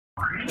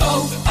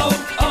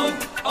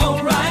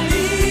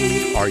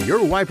O'Reilly. Are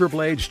your wiper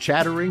blades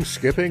chattering,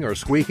 skipping, or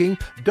squeaking?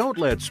 Don't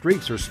let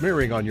streaks or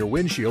smearing on your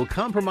windshield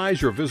compromise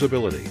your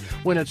visibility.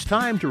 When it's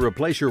time to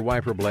replace your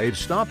wiper blades,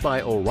 stop by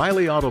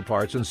O'Reilly Auto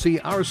Parts and see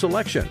our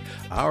selection.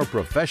 Our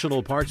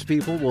professional parts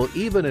people will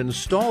even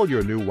install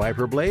your new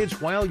wiper blades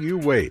while you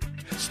wait.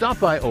 Stop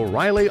by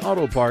O'Reilly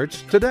Auto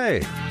Parts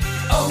today.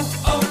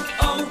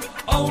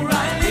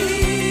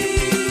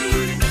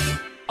 O'Reilly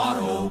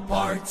Auto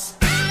Parts.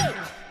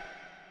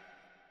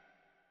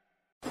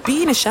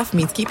 Being a chef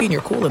means keeping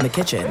your cool in the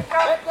kitchen.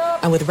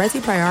 And with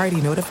Resi Priority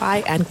Notify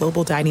and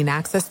Global Dining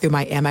Access through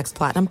my Amex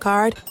Platinum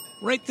card,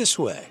 Right this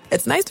way.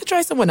 it's nice to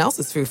try someone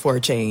else's food for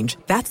a change.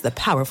 That's the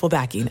powerful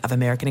backing of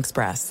American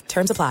Express.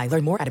 Terms apply.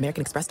 Learn more at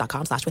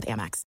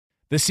americanexpress.com/withAmex.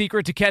 The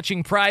secret to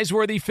catching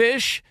prize-worthy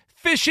fish?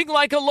 Fishing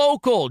like a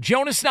local.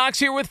 Jonas Knox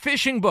here with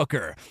Fishing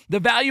Booker.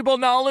 The valuable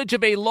knowledge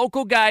of a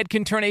local guide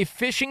can turn a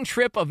fishing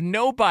trip of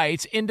no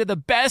bites into the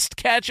best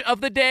catch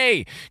of the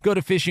day. Go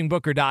to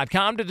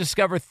fishingbooker.com to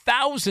discover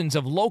thousands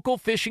of local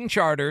fishing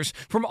charters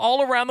from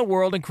all around the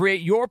world and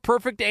create your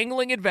perfect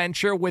angling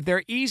adventure with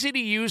their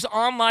easy-to-use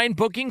online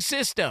booking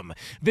system.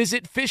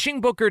 Visit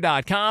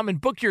fishingbooker.com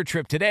and book your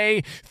trip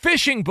today.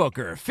 Fishing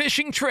Booker.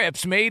 Fishing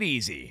trips made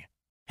easy.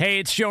 Hey,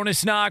 it's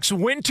Jonas Knox.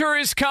 Winter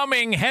is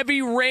coming.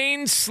 Heavy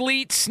rain,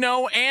 sleet,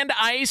 snow, and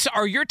ice.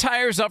 Are your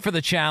tires up for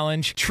the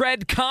challenge?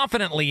 Tread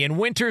confidently in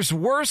winter's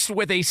worst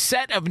with a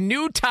set of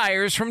new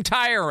tires from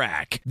Tire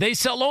Rack. They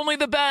sell only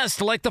the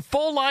best, like the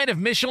full line of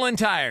Michelin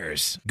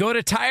tires. Go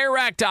to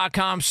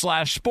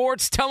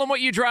TireRack.com/sports. Tell them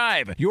what you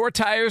drive. Your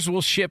tires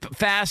will ship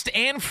fast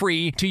and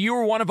free to you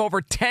or one of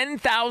over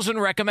 10,000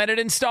 recommended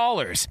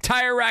installers.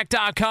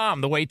 TireRack.com,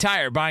 the way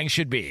tire buying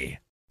should be.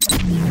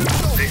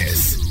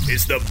 This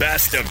is the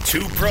best of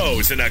two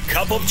pros and a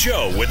cup of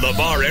Joe with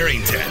LeVar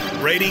Arrington,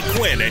 Brady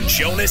Quinn, and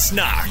Jonas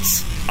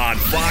Knox on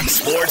Fox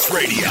Sports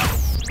Radio.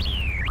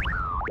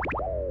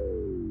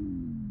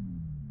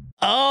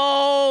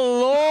 Oh,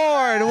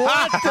 Lord.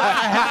 What the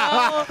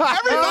hell?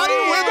 Everybody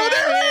wiggle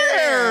their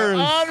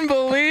ears.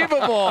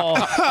 Unbelievable.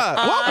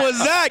 What was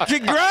that?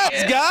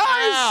 Congrats, guys.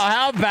 Wow,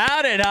 how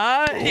about it,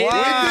 huh?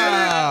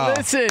 Wow.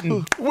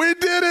 Listen. We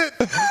did it.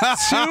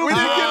 Two We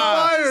didn't get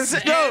fired.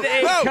 and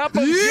a cup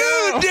of you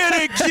Joe. did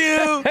it,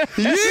 Q.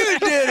 You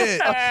did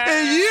it.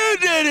 And you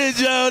did it,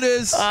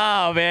 Jonas.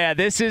 Oh, man,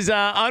 this is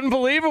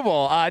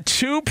unbelievable.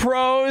 Two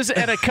pros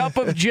and a cup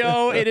of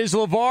Joe. It is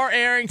LeVar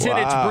Arrington. Wow.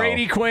 It's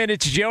Brady Quinn.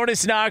 It's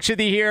Jonas Knox with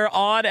you here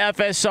on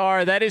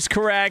FSR. That is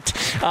correct.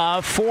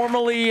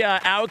 Formally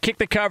outkick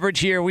the coverage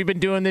here. We've been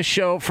doing this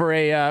show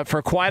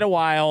for quite a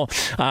while,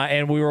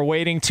 and we were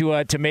waiting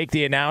to make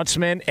the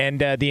announcement, and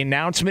the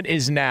announcement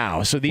is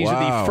now. So these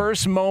are the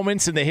first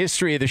moments in the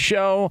history of the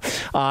show,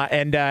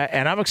 and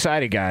I'm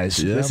excited,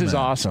 guys. Yeah, this is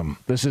man. awesome.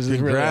 This is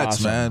really Congrats,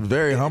 awesome. man.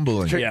 Very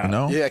humbling. Yeah. You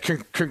know? Yeah,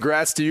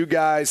 congrats to you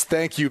guys.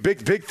 Thank you.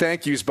 Big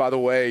thank yous, by the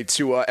way,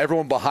 to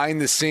everyone behind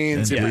the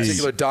scenes, in Indeed.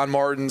 particular Don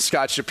Martin,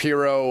 Scott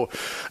Shapiro,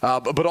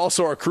 but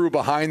also our crew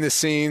behind the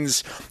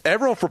scenes,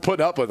 everyone for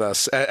putting up with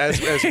us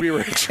as we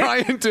were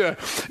trying to,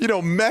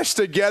 mesh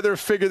together,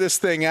 figure this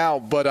thing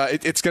out. But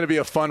it's going to be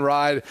a fun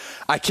ride.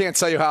 I can't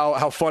tell you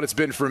how fun it's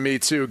been for me,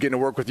 too, getting to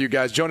work with you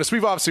guys. Jonas,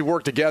 we've obviously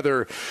worked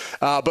together,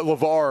 but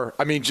LeVar,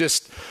 I mean,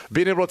 just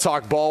being able to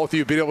talk ball with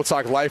you, being able to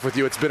talk life with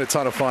you, it's been a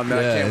ton of fun,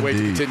 man. Yeah, I can't wait to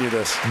indeed. continue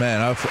this.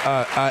 Man,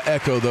 I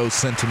echo those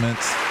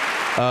sentiments.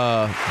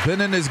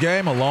 Been in this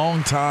game a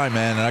long time,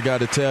 man, and I got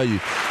to tell you,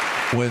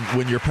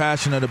 when you're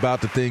passionate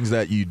about the things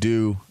that you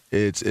do,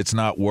 it's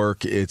not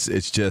work.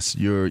 It's just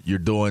you're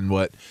doing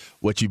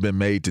what you've been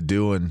made to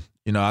do. And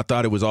I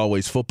thought it was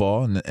always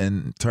football,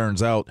 and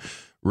turns out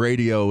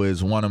radio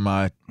is one of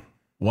my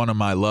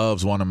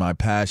loves, one of my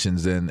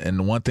passions. And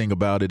the one thing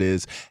about it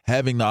is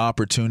having the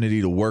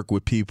opportunity to work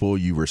with people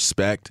you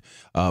respect,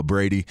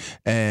 Brady,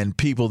 and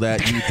people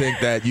that you think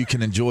that you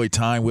can enjoy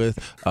time with,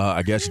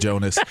 I guess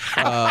Jonas.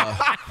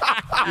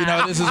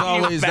 This is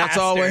always, that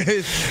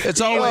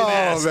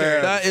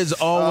is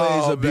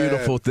always a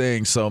beautiful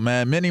thing. So,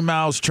 man, many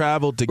miles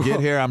traveled to get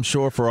here, I'm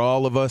sure, for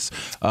all of us.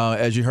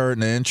 As you heard in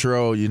the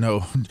intro,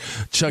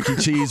 Chuck E.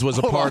 Cheese was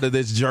a part of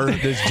this journey.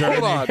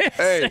 Hold on.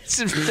 Hey,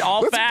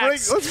 all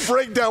facts. Let's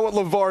break down what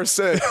LeVar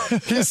said.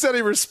 He said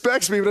he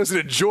respects me but doesn't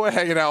enjoy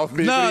hanging out with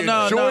me. But he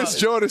enjoys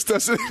Jonas.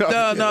 Doesn't.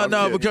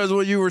 No, because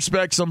when you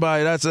respect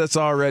somebody, that's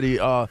already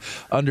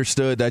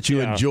understood that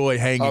you enjoy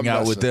hanging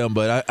out with them.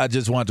 But I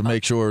just want to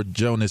make sure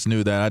Jonas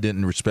knew that I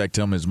didn't respect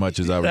him as much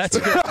as I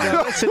respect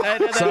him.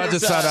 So I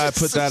decided I'd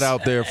put that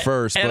out there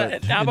first.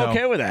 But I'm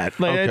okay with that.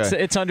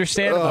 It's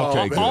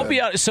understandable. I'll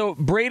be honest. So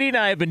Brady and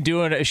I have been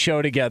doing a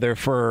show together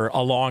for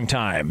a long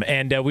time,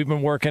 and we've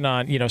been working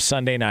on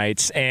Sunday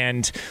nights,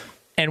 and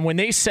And when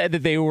they said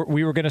that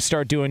we were going to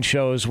start doing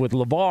shows with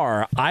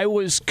LeVar, I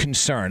was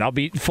concerned. I'll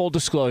be full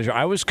disclosure.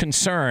 I was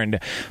concerned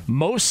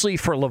mostly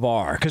for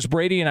LeVar because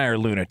Brady and I are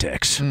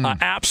lunatics,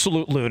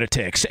 absolute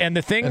lunatics. And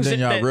the things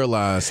and then y'all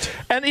realized,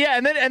 and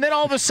then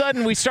all of a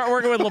sudden we start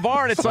working with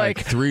LeVar, and it's like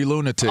 3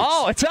 lunatics.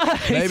 Oh, it's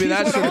us. Maybe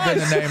that should have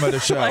been the name of the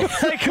show.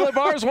 like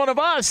LeVar's one of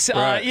us.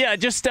 Right.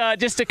 Just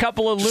a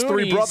couple of loonies.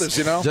 3 brothers,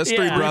 Just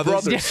 3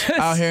 brothers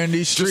out here in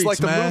these streets, like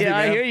the man. movie, Yeah,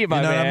 I hear you,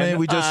 my man. You know man. what I mean?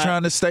 We just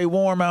trying to stay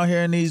warm out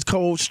here in these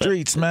cold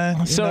streets,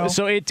 man.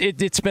 So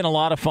it's been a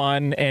lot of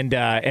fun and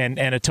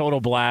a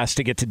total blast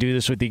to get to do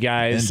this with you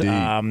guys.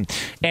 Indeed.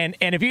 And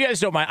if you guys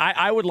don't mind,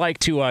 I would like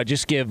to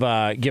just give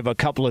a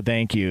couple of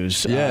thank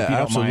yous. Yeah, if you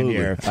don't mind absolutely.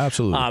 here.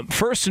 Absolutely.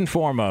 First and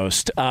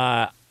foremost,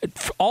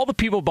 all the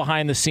people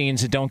behind the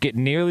scenes that don't get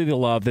nearly the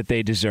love that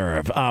they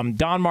deserve.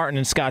 Don Martin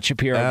and Scott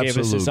Shapiro gave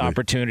us this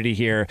opportunity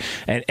here,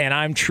 and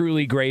I'm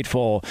truly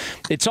grateful.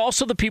 It's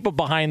also the people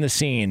behind the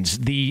scenes,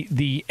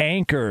 the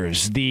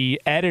anchors,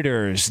 the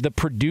editors, the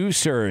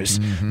producers,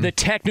 the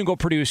technical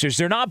producers.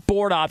 They're not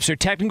board ops, they're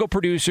technical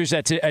producers.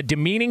 That's a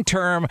demeaning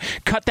term.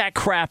 Cut that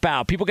crap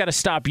out. People got to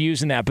stop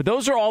using that. But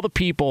those are all the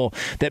people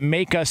that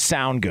make us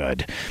sound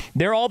good.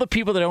 They're all the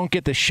people that don't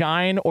get the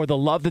shine or the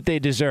love that they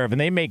deserve,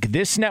 and they make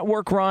this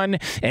network run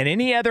and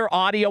any other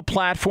audio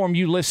platform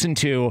you listen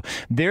to.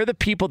 They're the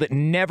people that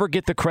never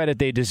get the credit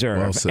they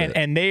deserve. Well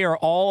and they are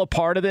all a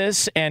part of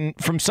this. And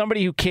from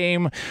somebody who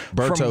came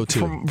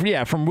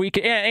from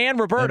weekend and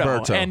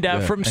Roberto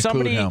from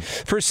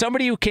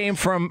somebody who came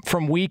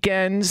from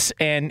weekends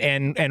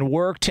and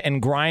worked and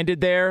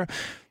grinded there,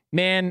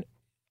 man,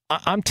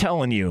 I'm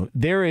telling you,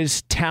 there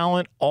is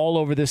talent all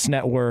over this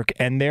network,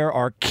 and there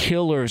are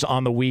killers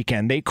on the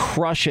weekend. They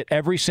crush it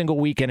every single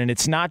weekend, and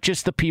it's not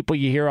just the people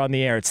you hear on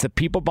the air. It's the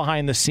people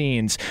behind the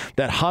scenes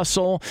that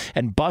hustle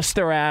and bust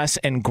their ass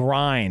and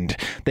grind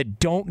that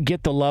don't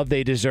get the love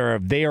they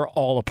deserve. They are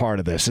all a part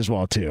of this as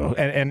well, too.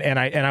 And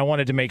I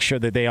wanted to make sure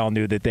that they all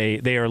knew that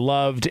they are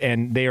loved,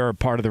 and they are a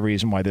part of the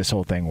reason why this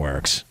whole thing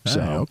works. So,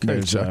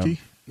 okay,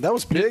 Chucky. That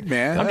was big,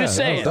 man. I'm just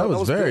saying. That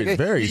was very, big.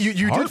 very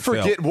You did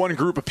forget one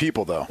group of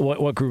people, though.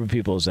 What group of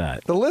people is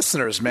that? The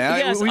listeners, man.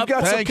 Yes, We've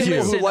got some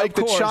people who like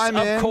to chime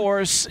in. Of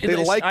course. They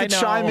like to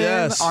chime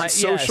in on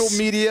social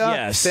media.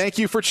 Yes. Thank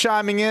you for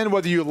chiming in.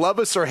 Whether you love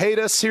us or hate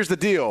us, here's the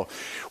deal.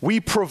 We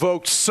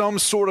provoked some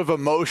sort of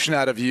emotion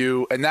out of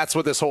you, and that's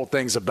what this whole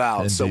thing's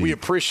about. Indeed. So we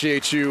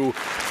appreciate you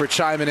for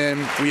chiming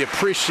in. We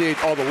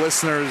appreciate all the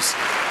listeners.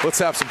 Let's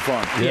have some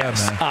fun.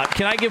 Yes. Man.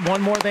 Can I give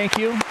one more thank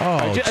you?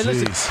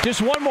 Listen,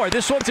 just one more.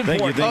 This one's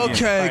important.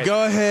 Okay, right.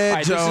 go ahead,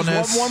 right, Jonas.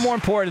 This is one more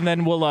important, and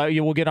then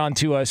we'll get on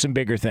to some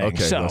bigger things.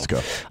 Okay, so, let's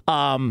go.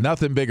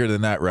 Nothing bigger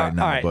than that right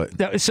now. All right.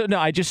 But so no,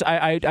 I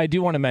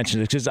do want to mention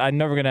this because I'm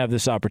never going to have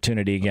this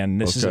opportunity again.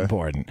 This is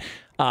important.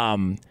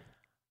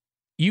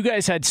 You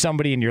guys had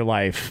somebody in your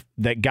life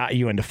that got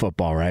you into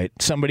football, right?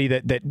 Somebody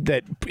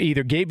that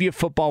either gave you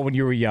football when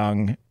you were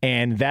young,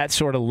 and that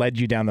sort of led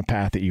you down the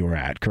path that you were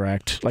at,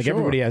 correct? Like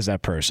everybody has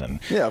that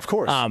person. Yeah, of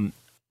course.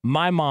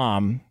 My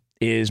mom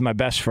is my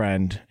best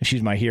friend.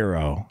 She's my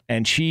hero,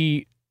 and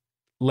she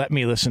let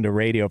me listen to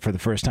radio for the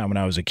first time when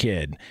I was a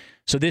kid.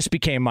 So this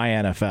became my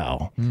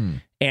NFL.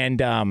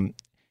 And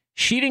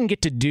she didn't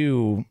get to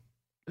do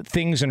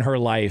things in her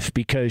life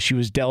because she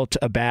was dealt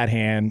a bad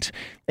hand,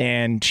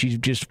 and she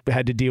just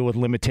had to deal with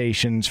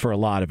limitations for a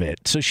lot of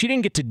it. So she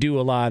didn't get to do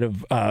a lot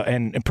of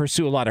and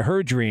pursue a lot of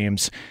her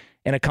dreams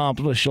and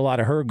accomplish a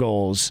lot of her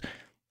goals.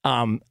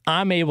 I'm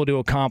able to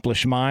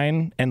accomplish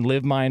mine and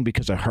live mine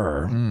because of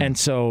her. And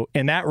so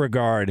in that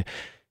regard,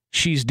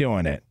 she's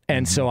doing it.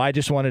 And so I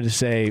just wanted to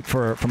say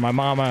for my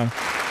mama,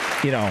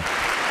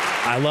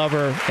 I love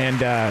her and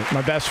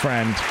my best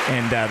friend.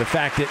 And the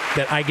fact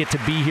that I get to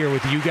be here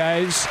with you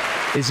guys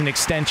is an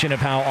extension of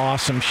how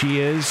awesome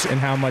she is and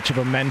how much of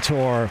a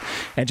mentor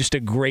and just a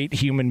great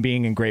human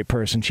being and great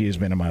person she has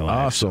been in my life.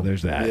 Awesome. So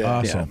there's that. Yeah.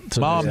 Awesome. Yeah.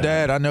 So Mom,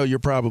 Dad, I know you're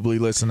probably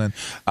listening.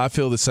 I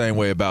feel the same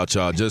way about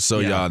y'all, just so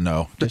y'all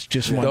know.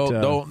 Just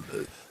want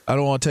I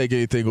don't want to take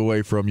anything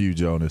away from you,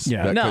 Jonas.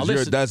 Yeah.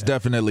 That's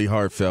definitely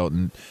heartfelt,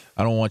 and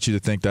I don't want you to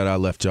think that I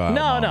left y'all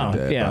out. No.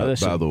 Dad, Yeah.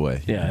 by the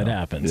way. Yeah, it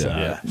happens.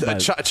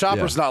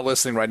 Chopper's not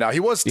listening right now. He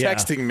was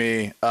texting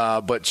me,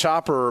 but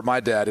Chopper,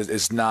 my dad,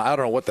 is not. I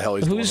don't know what the hell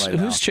he's doing right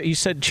now. You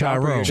said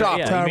Chopper.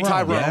 Tyrone.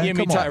 Tyrone. You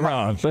mean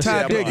Tyrone.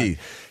 Ty Diggy.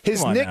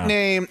 His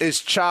nickname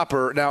is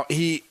Chopper. Now,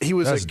 he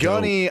was That's a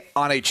gunny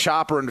on a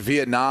chopper in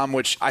Vietnam,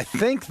 which I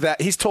think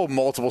that he's told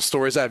multiple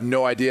stories. I have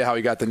no idea how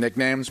he got the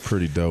nickname. It's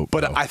pretty dope.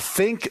 But though. I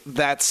think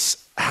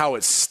that's how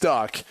it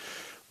stuck.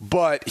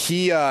 But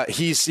he's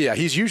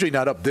usually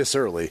not up this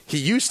early. He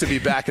used to be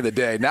back in the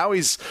day. Now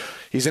he's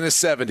in his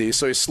 70s,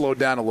 so he's slowed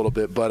down a little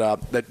bit.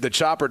 But the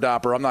Chopper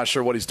Dopper, I'm not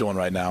sure what he's doing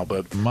right now.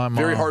 But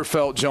very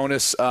heartfelt,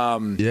 Jonas.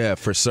 Yeah,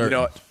 for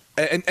certain.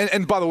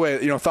 And by the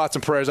way, thoughts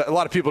and prayers. A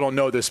lot of people don't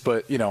know this,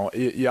 but you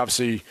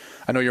obviously,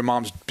 I know your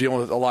mom's dealing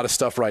with a lot of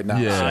stuff right now.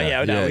 We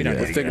don't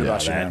We're thinking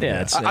about you, man.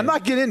 Yeah, I'm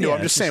not getting into it.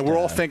 I'm just saying we're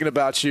all thinking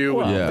about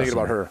you and thinking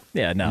about her.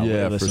 Yeah, no,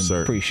 Yeah, listen, for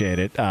certain. appreciate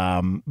it.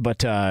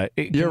 But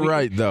You're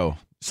right, though.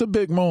 It's a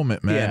big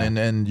moment, man,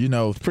 and you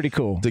know, it's pretty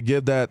cool to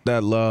give that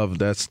love.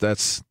 That's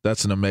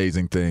an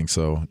amazing thing.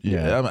 So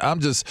I'm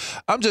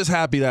just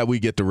happy that we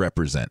get to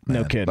represent.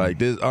 Man. No kidding. Like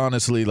this,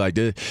 honestly, like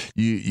this,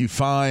 you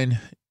find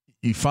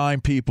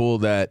people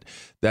that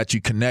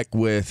you connect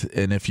with,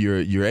 and if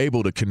you're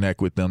able to connect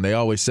with them, they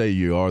always say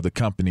you are the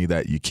company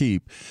that you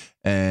keep.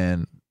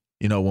 And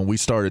you know, when we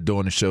started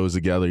doing the shows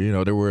together, you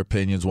know, there were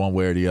opinions one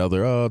way or the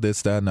other. Oh,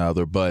 this, that, and the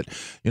other. But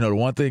you know, the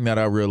one thing that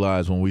I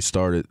realized when we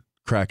started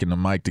cracking the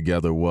mic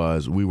together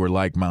was we were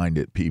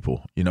like-minded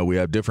people. You know, we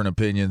have different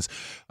opinions,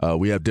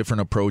 we have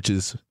different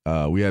approaches,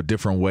 we have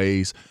different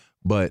ways,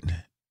 but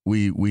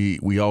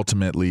we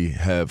ultimately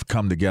have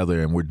come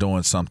together and we're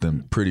doing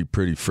something pretty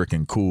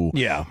freaking cool.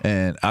 Yeah.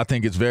 And I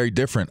think it's very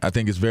different. I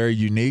think it's very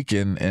unique,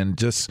 and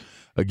just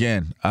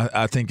again,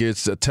 I think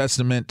it's a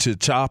testament to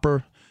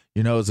Chopper.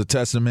 You know, it's a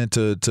testament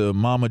to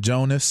Mama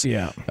Jonas.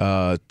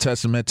 Yeah.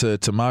 Testament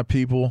to my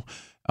people.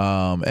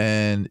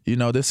 And you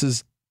know,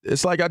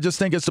 it's like I just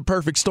think it's the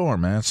perfect storm,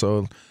 man.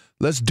 So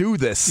let's do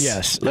this.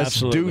 Yes, let's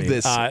absolutely. do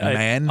this,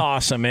 man.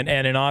 Awesome, and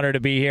an honor to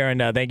be here.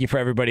 And thank you for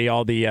everybody,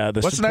 all the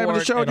What's support the name of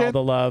the show and again?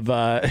 all the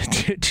love.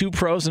 2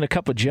 pros and a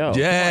cup of Joe.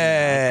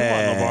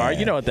 Yeah, come on, LeVar.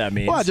 You know what that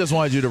means. Well, I just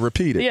wanted you to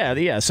repeat it.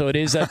 Yeah. So it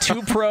is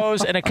 2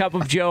 pros and a cup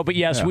of Joe. But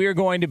yes, we are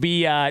going to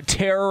be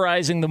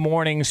terrorizing the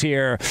mornings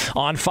here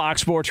on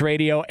Fox Sports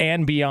Radio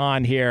and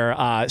beyond here,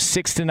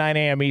 6 to 9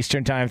 a.m.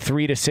 Eastern Time,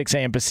 3 to 6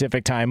 a.m.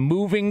 Pacific Time.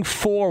 Moving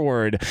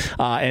forward,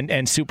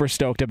 and super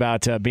stoked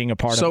about being a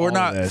part of all So we're of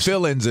not this.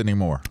 fill-ins anymore.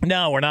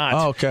 No, we're not.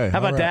 Oh, okay. How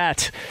about All right.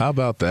 that? How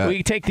about that? We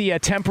can take the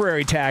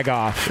temporary tag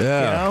off.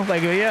 Yeah. You know?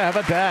 Like, how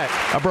about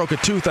that? I broke a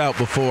tooth out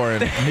before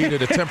and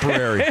needed a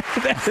temporary.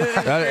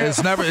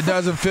 It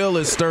doesn't feel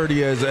as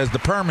sturdy as the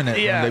permanent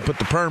when they put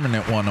the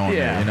permanent one on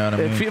there. You know what I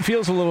mean? It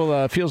feels a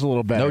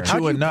little better. No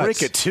chewing nuts.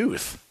 Break a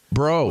tooth,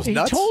 bro. He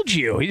told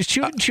you. He's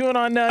chewing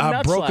on nuts.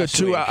 I broke last a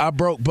tooth. week.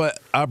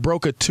 I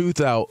broke a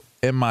tooth out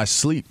in my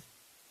sleep.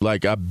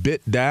 Like I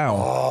bit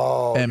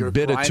down and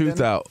bit grinding? a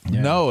tooth out.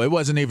 Yeah. No, it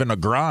wasn't even a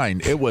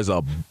grind. It was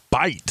a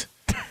bite.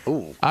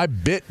 Ooh. I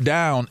bit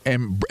down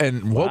and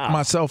woke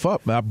myself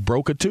up. I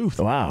broke a tooth.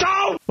 Wow.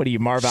 What are you,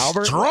 Marv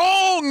Albert?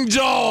 Strong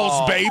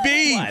jaws,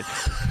 baby. What?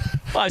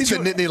 Well, He's a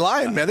Nittany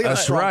Lion, man. They got a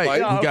That's strong right.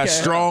 bite. Oh, We got okay.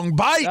 strong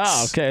bites.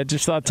 Oh, okay. I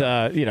just thought,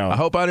 I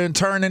hope I didn't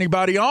turn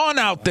anybody on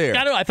out there.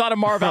 I know. I thought of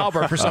Marv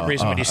Albert for some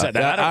reason when you said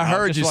that. I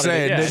heard you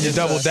say it, and then you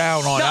doubled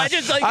down on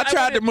it. I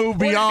tried to move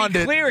beyond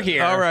it. Clear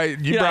here. All right,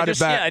 you brought it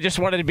back. Yeah, I just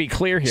wanted to be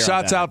clear here.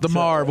 Shots out to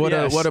Marv.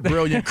 What a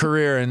brilliant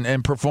career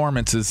and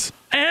performances.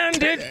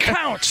 And it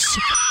counts.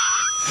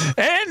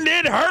 And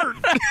it hurt.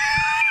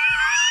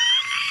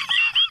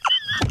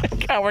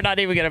 God, we're not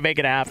even going to make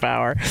it a half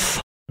hour.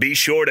 Be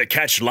sure to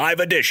catch live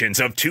editions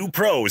of 2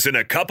 Pros and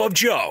a Cup of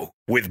Joe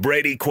with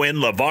Brady Quinn,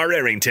 LeVar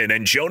Arrington,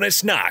 and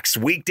Jonas Knox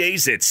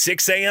weekdays at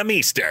 6 a.m.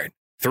 Eastern,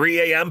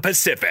 3 a.m.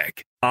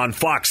 Pacific on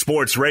Fox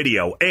Sports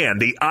Radio and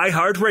the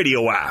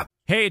iHeartRadio app.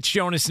 Hey, it's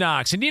Jonas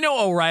Knox, and you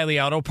know O'Reilly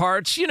Auto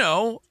Parts, you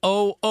know,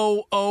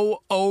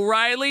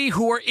 O'Reilly,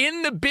 who are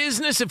in the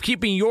business of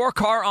keeping your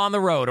car on the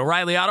road.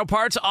 O'Reilly Auto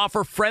Parts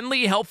offer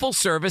friendly, helpful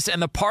service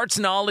and the parts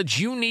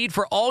knowledge you need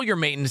for all your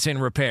maintenance and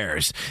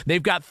repairs.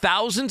 They've got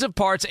thousands of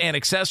parts and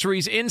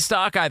accessories in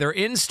stock, either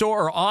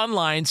in-store or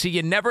online, so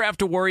you never have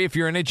to worry if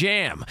you're in a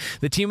jam.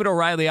 The team at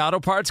O'Reilly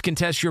Auto Parts can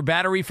test your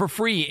battery for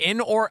free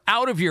in or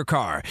out of your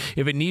car.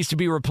 If it needs to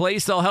be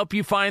replaced, they'll help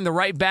you find the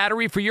right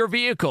battery for your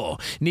vehicle.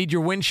 Need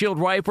your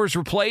windshield wipers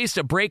replaced,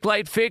 a brake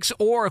light fix,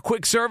 or a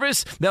quick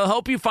service? They'll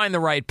help you find the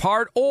right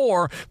part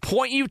or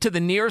point you to the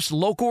nearest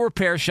local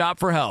repair shop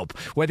for help.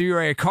 Whether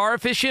you're a car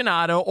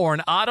aficionado or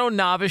an auto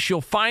novice,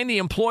 you'll find the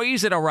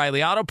employees at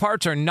O'Reilly Auto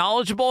Parts are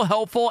knowledgeable,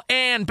 helpful,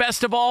 and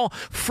best of all,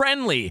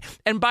 friendly.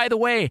 And by the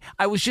way,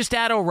 I was just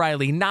at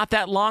O'Reilly not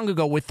that long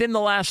ago, within the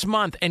last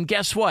month, and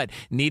guess what?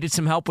 Needed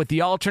some help with the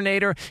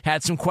alternator,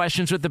 had some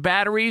questions with the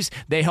batteries.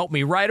 They helped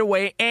me right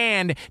away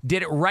and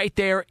did it right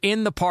there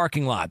in the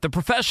parking lot. The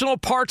professional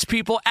parts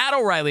people at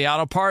O'Reilly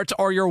Auto Parts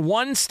are your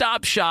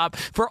one-stop shop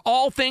for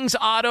all things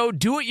auto,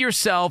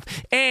 do-it-yourself,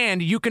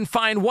 and you can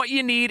find what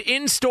you need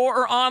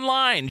in-store or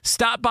online.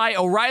 Stop by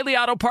O'Reilly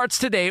Auto Parts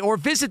today or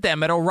visit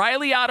them at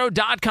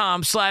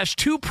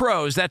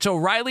O'ReillyAuto.com/2pros. That's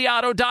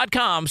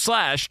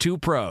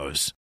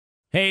O'ReillyAuto.com/2pros.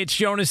 Hey, it's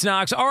Jonas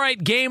Knox. All right,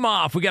 game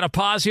off. We got to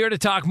pause here to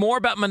talk more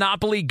about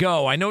Monopoly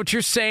Go. I know what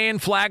you're saying,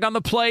 flag on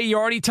the play. You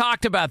already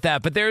talked about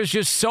that, but there's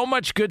just so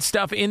much good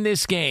stuff in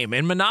this game.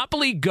 In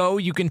Monopoly Go,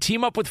 you can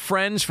team up with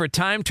friends for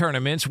time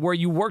tournaments where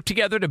you work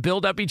together to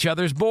build up each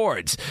other's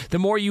boards. The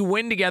more you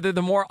win together,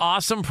 the more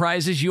awesome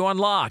prizes you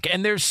unlock,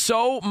 and there's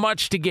so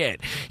much to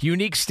get.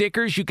 Unique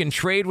stickers you can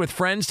trade with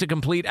friends to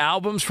complete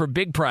albums for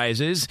big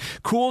prizes,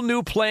 cool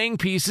new playing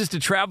pieces to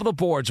travel the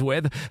boards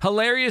with,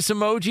 hilarious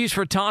emojis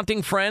for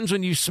taunting friends when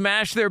when you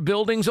smash their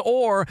buildings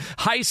or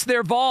heist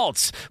their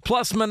vaults.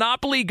 Plus,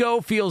 Monopoly Go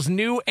feels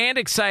new and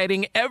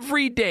exciting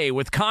every day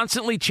with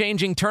constantly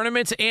changing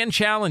tournaments and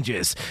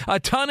challenges. A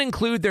ton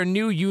include their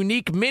new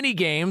unique mini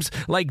games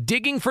like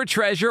digging for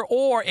treasure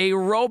or a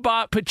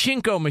robot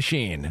pachinko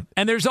machine.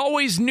 And there's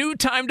always new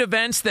timed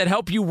events that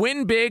help you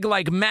win big,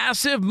 like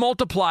massive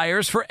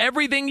multipliers for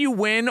everything you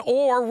win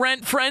or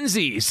rent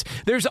frenzies.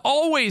 There's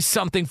always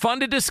something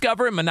fun to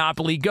discover in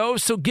Monopoly Go,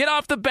 so get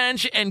off the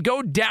bench and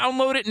go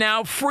download it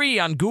now free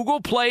on Google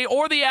Play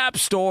or the App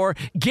Store.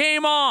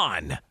 Game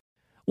on!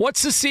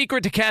 What's the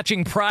secret to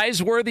catching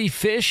prize-worthy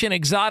fish in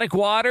exotic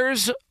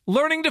waters?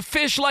 Learning to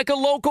fish like a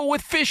local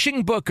with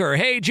Fishing Booker.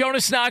 Hey,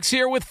 Jonas Knox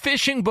here with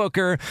Fishing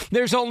Booker.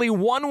 There's only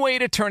one way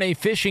to turn a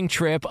fishing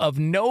trip of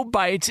no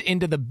bites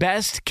into the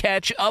best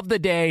catch of the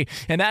day,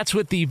 and that's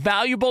with the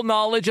valuable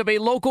knowledge of a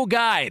local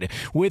guide.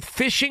 With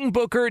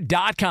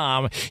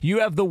FishingBooker.com, you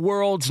have the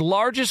world's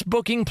largest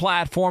booking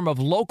platform of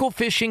local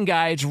fishing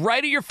guides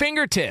right at your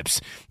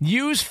fingertips.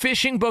 Use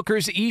Fishing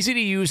Booker's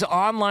easy-to-use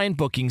online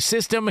booking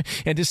system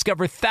and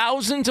discover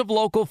thousands of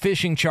local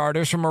fishing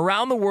charters from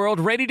around the world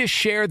ready to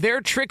share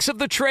their tricks of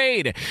the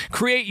trade.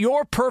 Create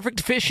your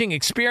perfect fishing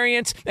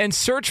experience and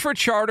search for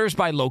charters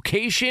by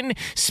location,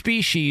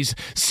 species,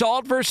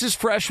 salt versus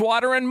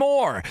freshwater, and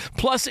more.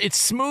 Plus, it's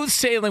smooth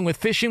sailing with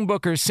Fishing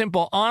Booker's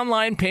simple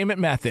online payment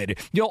method.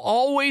 You'll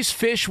always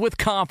fish with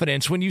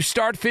confidence when you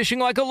start fishing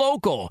like a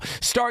local.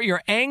 Start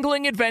your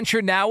angling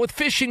adventure now with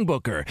Fishing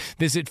Booker.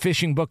 Visit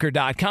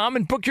FishingBooker.com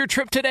and book your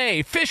trip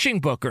today. Fishing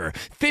Booker.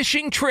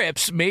 Fishing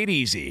trips made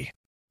easy.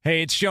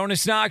 Hey, it's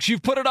Jonas Knox.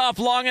 You've put it off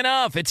long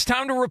enough. It's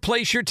time to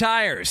replace your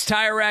tires.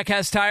 Tire Rack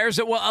has tires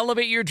that will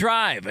elevate your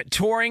drive.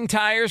 Touring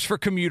tires for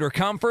commuter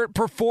comfort,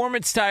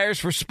 performance tires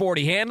for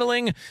sporty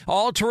handling,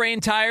 all-terrain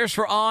tires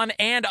for on-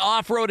 and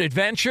off-road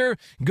adventure.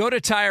 Go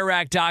to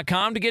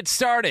TireRack.com to get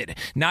started.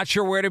 Not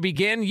sure where to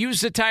begin?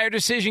 Use the Tire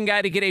Decision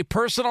Guide to get a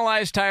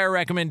personalized tire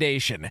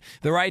recommendation.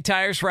 The right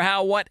tires for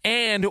how, what,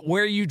 and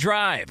where you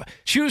drive.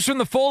 Choose from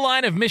the full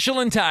line of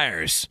Michelin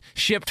tires.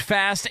 Shipped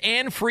fast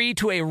and free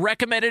to a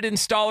recommended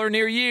installer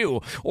near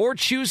you, or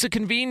choose the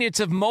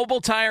convenience of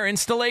mobile tire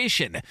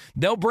installation.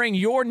 They'll bring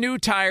your new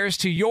tires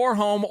to your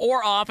home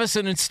or office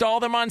and install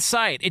them on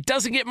site. It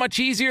doesn't get much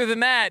easier than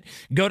that.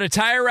 Go to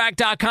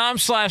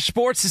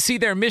TireRack.com/sports to see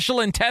their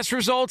Michelin test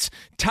results,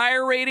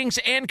 tire ratings,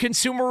 and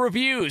consumer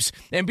reviews.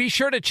 And be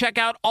sure to check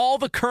out all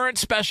the current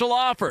special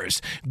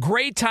offers.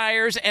 Great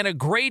tires and a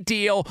great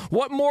deal.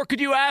 What more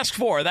could you ask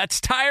for? That's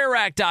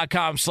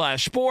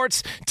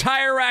TireRack.com/sports.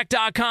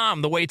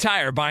 TireRack.com, the way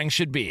tire buying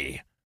should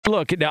be.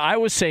 Look, now I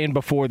was saying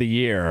before the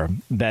year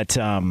that,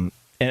 and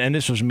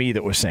this was me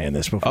that was saying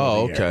this before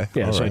the year. Okay.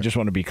 Yeah, all so right. I just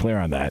want to be clear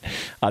on that,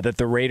 that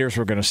the Raiders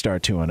were going to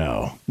start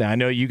 2-0. Now, I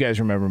know you guys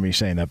remember me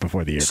saying that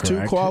before the year, It's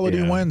correct? two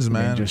quality wins,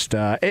 man.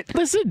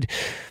 Listen,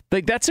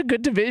 like that's a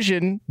good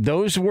division.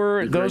 Those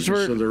were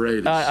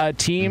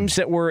teams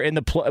that were in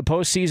the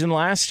postseason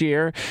last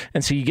year,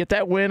 and so you get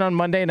that win on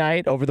Monday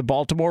night over the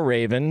Baltimore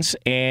Ravens,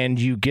 and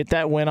you get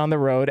that win on the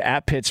road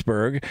at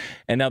Pittsburgh,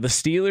 and now the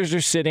Steelers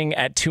are sitting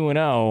at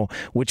 2-0,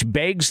 which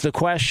begs the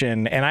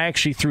question. And I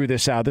actually threw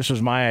this out. This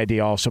was my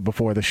idea also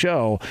before the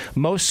show.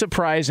 Most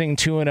surprising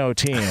 2-0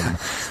 team,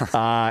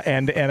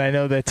 and I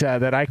know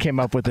that I came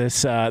up with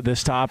this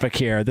topic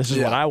here. This is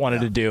what I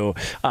wanted to do,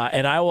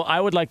 and I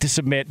would like to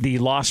submit the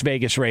Las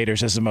Vegas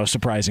Raiders as the most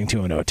surprising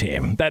 2-0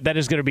 team. That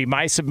is going to be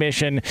my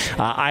submission.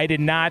 I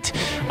did not.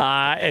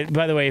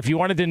 By the way, if you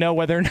wanted to know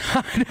whether or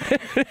not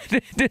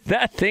did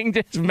that thing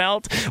just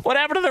melt, what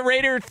happened to the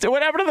Raiders?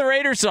 What happened to the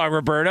Raiders song,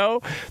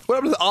 Roberto? What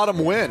happened to the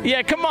autumn wind?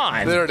 Yeah, come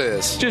on. There it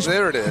is. Just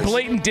there it is.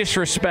 Blatant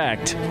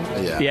disrespect.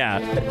 Yeah.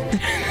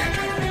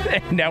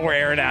 Now we're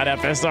airing out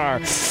FSR.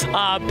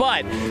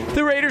 But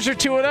the Raiders are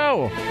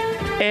 2-0.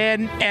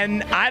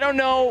 And I don't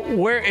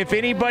know if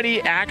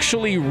anybody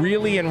actually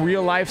really in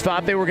real life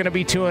thought they were going to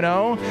be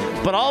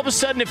 2-0, but all of a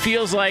sudden it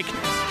feels like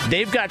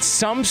they've got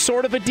some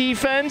sort of a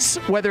defense,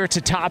 whether it's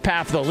a top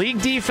half of the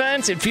league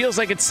defense. It feels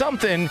like it's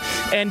something.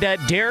 And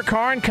Derek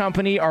Carr and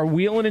company are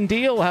wheeling and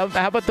deal. How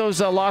about those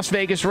Las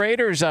Vegas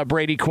Raiders,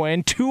 Brady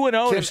Quinn,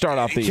 2-0 to start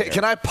off the year?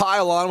 Can I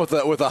pile on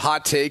with a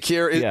hot take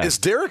here? Is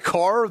Derek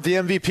Carr the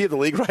MVP of the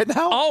league right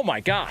now? Oh, my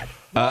God.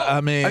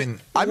 I mean,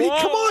 come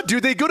on,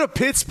 dude. They go to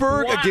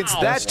Pittsburgh against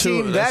that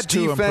team, that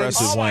defense.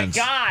 Oh, my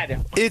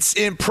God. It's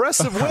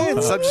impressive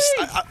wins.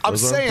 I'm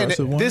saying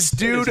this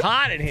dude. It's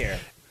hot in here.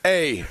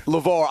 Hey,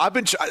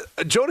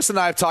 LeVar, Jonas and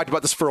I have talked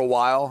about this for a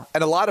while,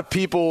 and a lot of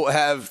people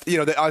have,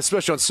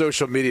 especially on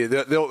social media,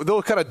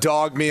 they'll kind of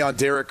dog me on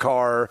Derek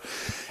Carr,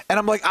 and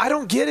I'm like, I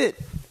don't get it.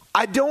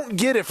 I don't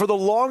get it. For the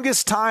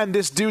longest time,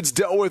 this dude's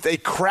dealt with a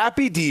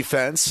crappy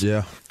defense,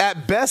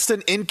 at best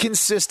an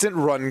inconsistent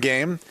run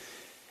game.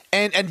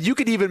 And you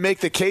could even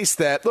make the case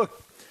that,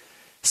 look,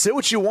 say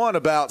what you want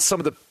about some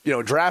of the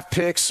draft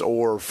picks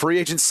or free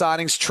agent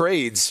signings,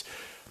 trades.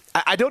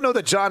 I don't know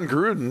that John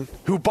Gruden,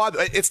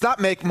 it's not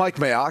Mike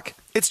Mayock,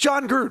 it's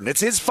John Gruden.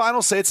 It's his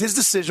final say. It's his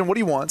decision, what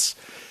he wants.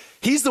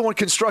 He's the one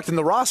constructing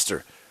the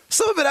roster.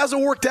 Some of it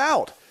hasn't worked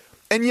out.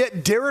 And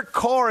yet Derek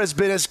Carr has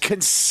been as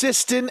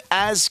consistent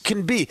as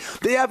can be.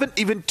 They haven't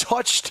even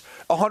touched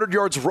 100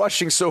 yards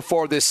rushing so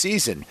far this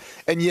season.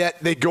 And yet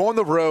they go on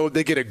the road.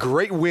 They get a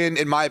great win,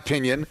 in my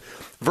opinion,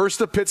 versus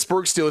the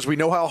Pittsburgh Steelers. We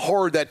know how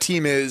hard that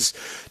team is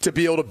to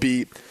be able to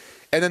beat.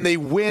 And then they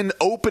win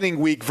opening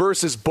week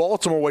versus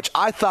Baltimore, which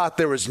I thought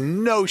there was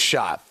no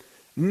shot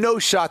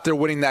they're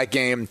winning that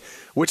game,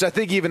 which I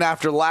think even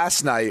after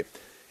last night,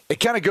 it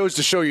kind of goes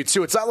to show you,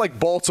 too. It's not like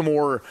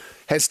Baltimore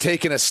has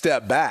taken a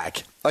step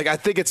back. Like, I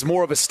think it's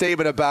more of a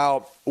statement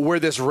about where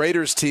this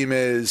Raiders team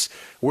is,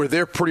 where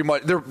they're pretty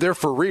much they're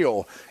for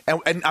real.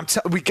 And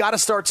we got to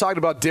start talking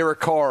about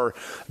Derek Carr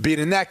being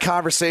in that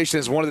conversation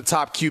as one of the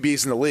top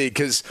QBs in the league.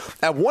 Because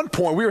at one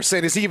point we were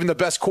saying, is he even the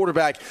best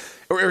quarterback,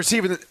 or is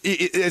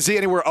he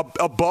anywhere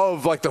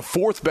above like the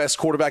fourth best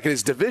quarterback in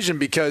his division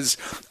because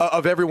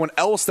of everyone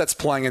else that's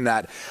playing in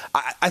that?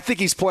 I think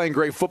he's playing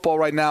great football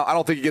right now. I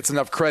don't think he gets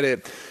enough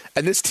credit.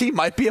 And this team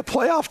might be a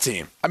playoff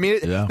team. I mean,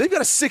 they've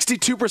got a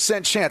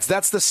 62% chance.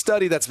 That's the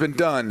study that's been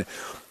done.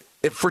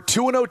 If for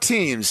 2-0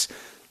 teams,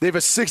 they have a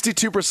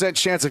 62%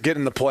 chance of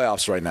getting in the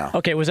playoffs right now.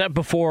 Okay, was that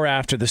before or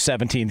after the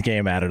 17th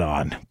game added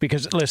on?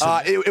 Because, listen.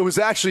 It was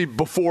actually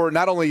before,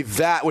 not only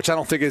that, which I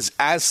don't think is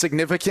as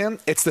significant,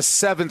 it's the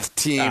seventh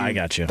team I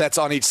got you. That's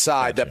on each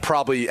side that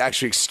probably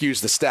actually excuse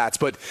the stats.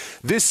 But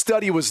this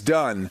study was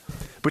done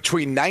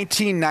between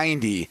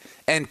 1990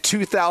 and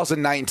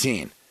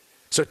 2019.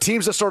 So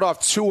teams that start off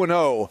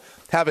 2-0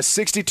 have a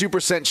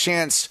 62%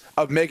 chance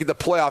of making the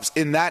playoffs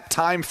in that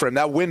time frame,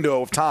 that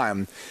window of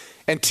time.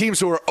 And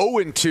teams who are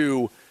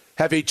 0-2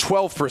 have a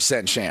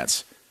 12%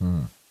 chance.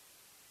 Wow.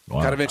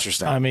 Kind of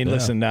interesting. I mean,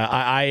 listen,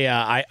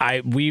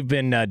 we've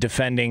been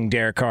defending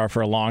Derek Carr for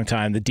a long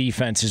time. The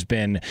defense has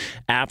been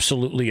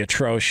absolutely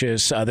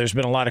atrocious. There's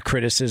been a lot of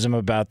criticism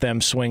about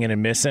them swinging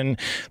and missing.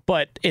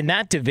 But in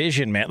that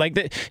division, man,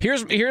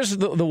 here's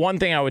the one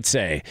thing I would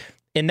say.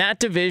 In that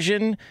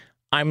division,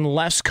 I'm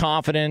less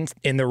confident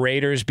in the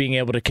Raiders being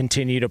able to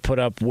continue to put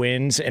up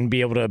wins and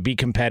be able to be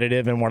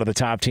competitive in one of the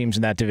top teams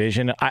in that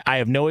division. I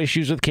have no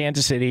issues with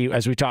Kansas City,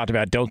 as we talked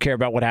about. Don't care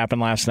about what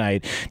happened last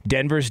night.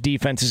 Denver's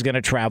defense is going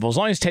to travel. As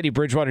long as Teddy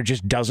Bridgewater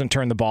just doesn't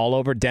turn the ball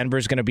over,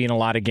 Denver's going to be in a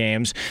lot of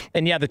games.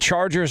 And, yeah, the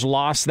Chargers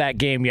lost that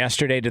game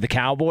yesterday to the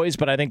Cowboys,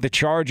 but I think the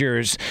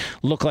Chargers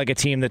look like a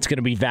team that's going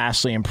to be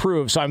vastly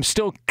improved. So I'm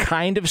still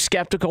kind of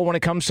skeptical when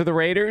it comes to the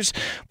Raiders,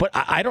 but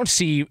I don't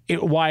see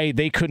why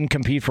they couldn't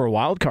compete for a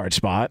wild card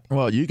spot.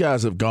 Well, you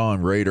guys have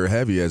gone Raider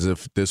heavy as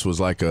if this was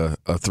like a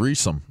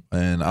threesome,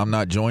 and I'm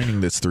not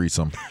joining this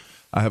threesome.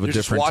 I have a You're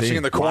different just watching team.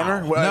 in the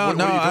corner? Wow.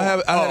 No, I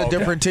had a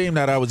different team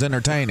that I was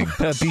entertaining.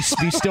 Be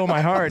still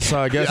my heart. So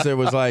I guess there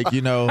was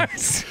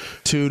 2-1,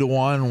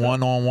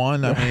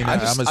 1-on-1. I mean, I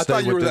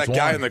thought you were that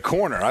guy in the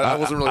corner. I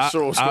wasn't really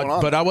sure what was going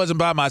on. But I wasn't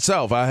by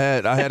myself. I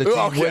had a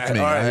team with me. Right,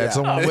 I had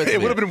someone with me.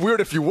 It would have been weird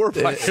if you were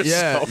by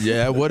yourself.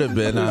 Yeah, it would have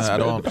been. I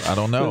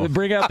don't know.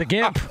 Bring out the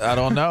gimp. I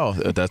don't know.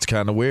 That's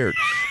kind of weird.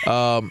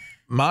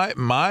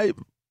 My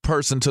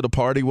person to the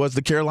party was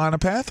the Carolina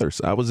Panthers.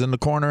 I was in the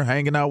corner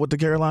hanging out with the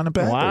Carolina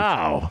Panthers.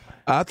 Wow.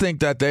 I think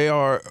that they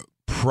are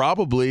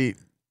probably,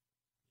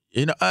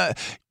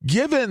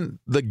 given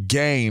the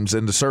games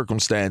and the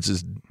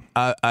circumstances,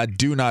 I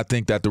do not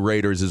think that the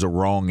Raiders is a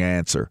wrong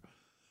answer.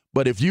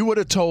 But if you would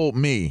have told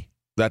me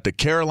that the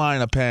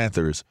Carolina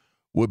Panthers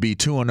would be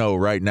 2-0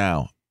 right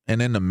now, and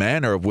in the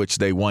manner of which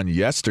they won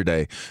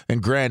yesterday,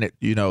 and granted,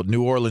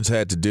 New Orleans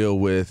had to deal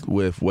with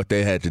what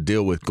they had to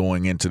deal with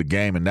going into the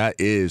game, and that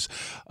is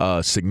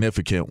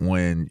significant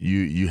when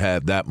you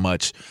have that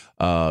much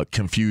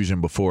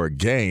confusion before a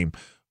game.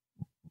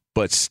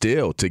 But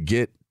still, to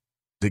get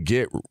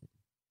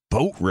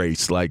boat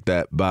raced like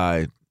that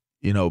by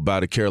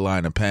the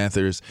Carolina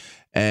Panthers,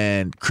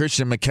 and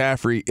Christian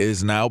McCaffrey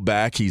is now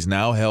back, he's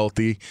now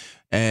healthy,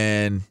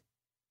 and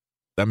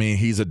I mean,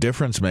 he's a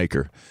difference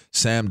maker.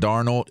 Sam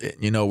Darnold,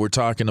 we're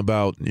talking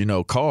about,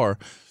 Carr,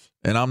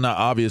 and I'm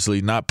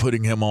obviously not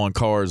putting him on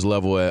Carr's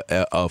level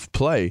of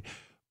play,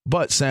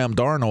 but Sam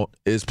Darnold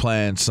is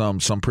playing some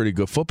pretty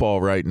good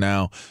football right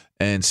now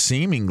and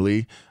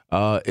seemingly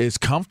is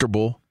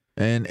comfortable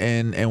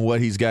in what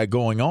he's got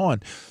going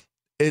on.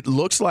 It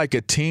looks like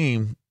a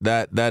team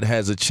that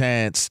has a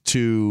chance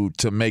to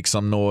make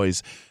some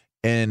noise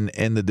in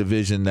the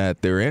division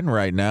that they're in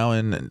right now,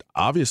 and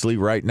obviously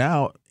right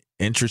now,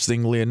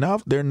 interestingly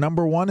enough, they're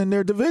number one in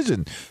their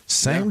division.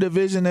 Same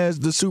division as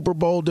the Super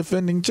Bowl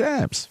defending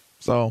champs.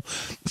 So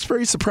it's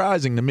pretty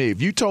surprising to me.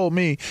 If you told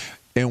me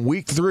in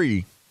week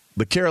 3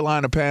 the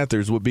Carolina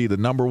Panthers would be the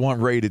number 1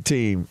 rated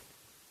team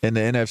in the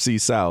NFC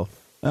South,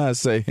 I'd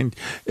say,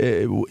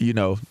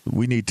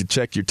 we need to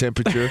check your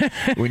temperature.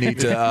 We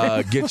need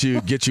to get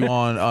you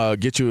on,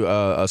 get you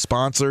a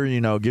sponsor.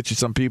 Get you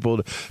some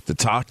people to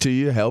talk to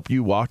you, help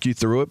you, walk you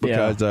through it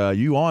because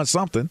you on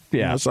something.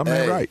 Yeah, something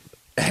ain't right.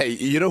 Hey,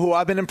 you know who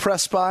I've been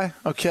impressed by?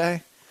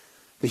 Okay,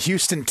 the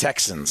Houston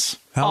Texans.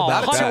 How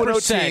about not a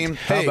 2-0 team.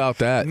 How about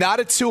that? Not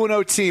a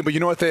 2-0 team, but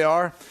you know what they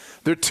are?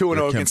 They're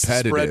 2-0 against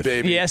the spread,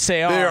 baby. Yes,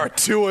 they are. They are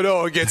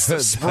 2-0 against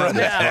the spread.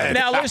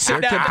 Now listen.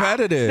 They're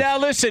competitive. Now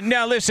listen.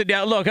 Now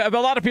look. A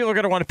lot of people are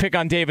going to want to pick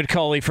on David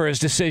Culley for his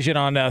decision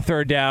on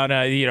third down.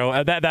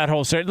 That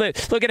whole sort.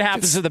 Look, it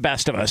happens to the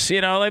best of us.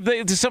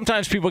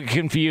 Sometimes people get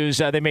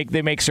confused. They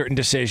make certain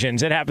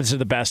decisions. It happens to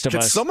the best of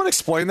us. Can someone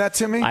explain that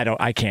to me?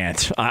 I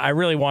can't. I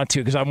really want to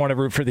because I want to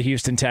root for the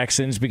Houston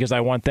Texans because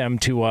I want them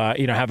to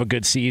have a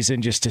good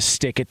season just to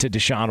stick it to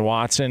Deshaun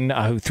Watson,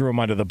 who threw him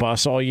under the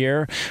bus all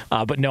year.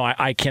 But no,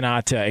 I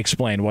cannot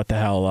explain what the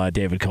hell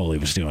David Culley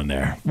was doing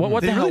there.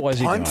 What the hell was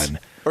he doing?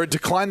 Or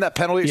decline that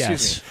penalty? Yes.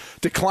 Excuse me.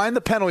 Decline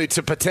the penalty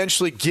to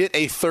potentially get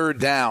a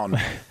third down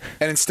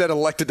and instead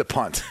elected to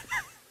punt.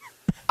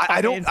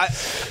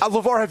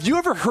 LeVar, have you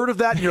ever heard of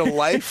that in your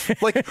life?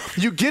 Like,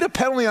 you get a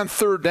penalty on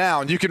third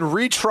down, you can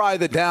retry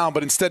the down,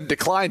 but instead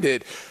declined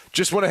it.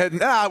 Just went ahead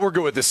and, we're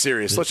good with this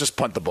series. Let's just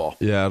punt the ball.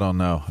 Yeah, I don't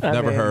know.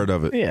 Never heard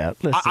of it. Yeah.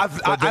 I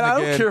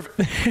don't care if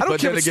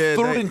it's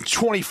 3rd and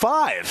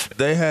 25.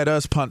 They had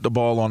us punt the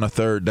ball on a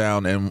third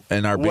down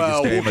in our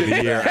biggest game of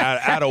the year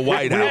at a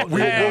whiteout.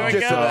 We'll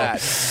get to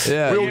that.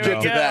 Yeah, we'll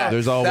get to that.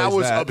 There's always that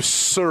was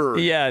absurd.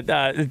 Yeah,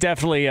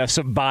 definitely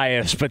some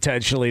bias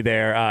potentially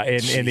there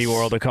in the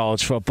world of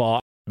college football.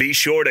 Be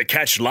sure to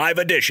catch live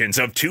editions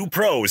of Two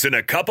Pros and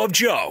a Cup of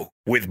Joe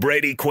with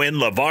Brady Quinn,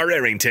 LeVar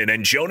Arrington,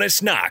 and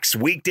Jonas Knox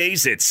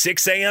weekdays at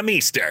 6 a.m.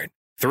 Eastern,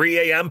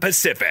 3 a.m.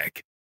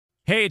 Pacific.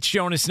 Hey, it's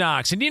Jonas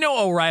Knox, and you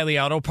know O'Reilly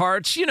Auto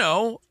Parts. You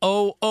know,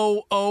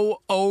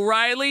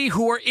 O'Reilly,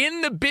 who are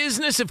in the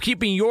business of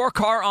keeping your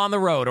car on the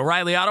road.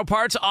 O'Reilly Auto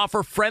Parts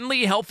offer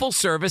friendly, helpful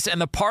service and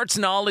the parts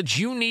knowledge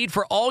you need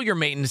for all your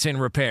maintenance and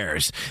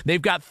repairs.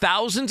 They've got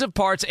thousands of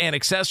parts and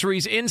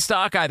accessories in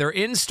stock, either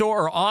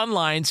in-store or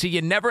online, so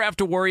you never have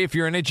to worry if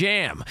you're in a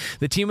jam.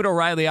 The team at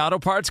O'Reilly Auto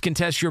Parts can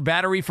test your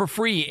battery for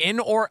free in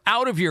or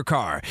out of your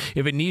car.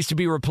 If it needs to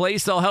be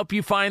replaced, they'll help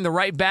you find the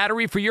right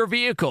battery for your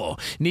vehicle.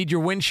 Need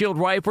your windshield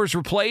wipers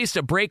replaced,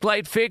 a brake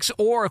light fix,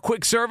 or a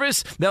quick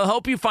service? They'll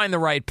help you find the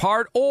right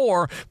part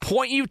or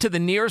point you to the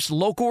nearest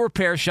local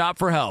repair shop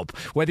for help.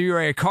 Whether you're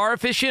a car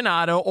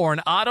aficionado or an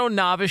auto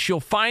novice,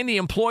 you'll find the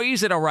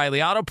employees at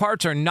O'Reilly Auto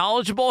Parts are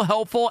knowledgeable,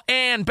 helpful,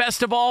 and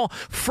best of all,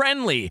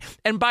 friendly.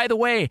 And by the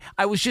way,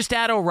 I was just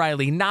at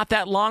O'Reilly not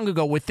that long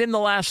ago, within the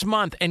last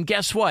month, and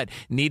guess what?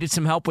 Needed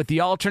some help with the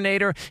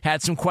alternator,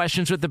 had some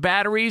questions with the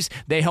batteries.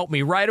 They helped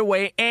me right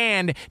away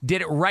and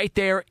did it right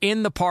there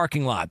in the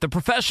parking lot. The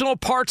professional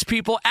parts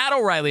people at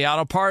O'Reilly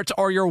Auto Parts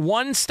are your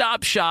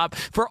one-stop shop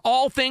for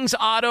all things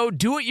auto,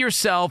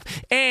 do-it-yourself,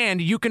 and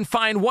you can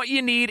find what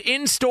you need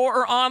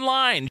in-store or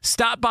online.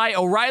 Stop by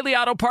O'Reilly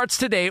Auto Parts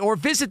today or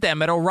visit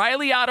them at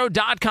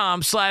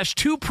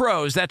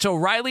O'ReillyAuto.com/2pros. That's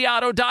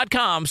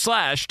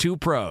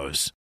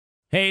O'ReillyAuto.com/2pros.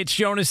 Hey, it's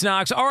Jonas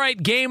Knox. All right,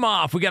 game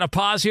off. We got to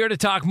pause here to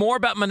talk more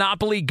about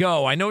Monopoly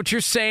Go. I know what you're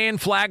saying,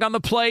 flag on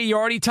the play. You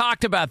already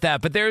talked about that,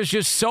 but there's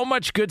just so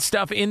much good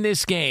stuff in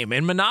this game.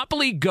 In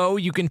Monopoly Go,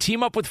 you can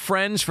team up with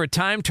friends for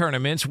time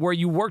tournaments where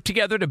you work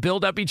together to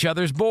build up each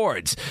other's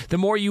boards. The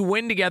more you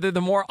win together, the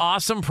more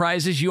awesome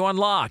prizes you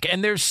unlock,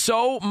 and there's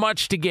so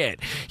much to get.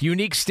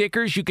 Unique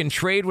stickers you can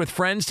trade with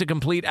friends to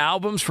complete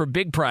albums for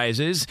big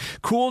prizes,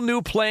 cool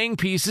new playing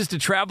pieces to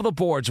travel the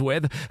boards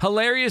with,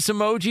 hilarious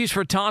emojis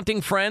for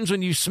taunting friends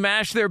when you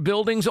smash their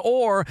buildings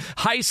or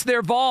heist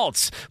their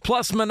vaults.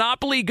 Plus,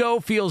 Monopoly Go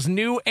feels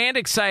new and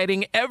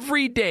exciting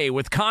every day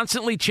with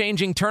constantly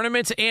changing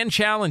tournaments and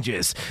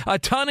challenges. A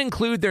ton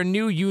include their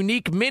new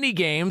unique mini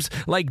games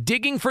like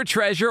digging for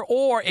treasure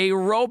or a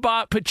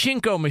robot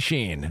pachinko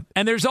machine.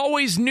 And there's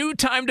always new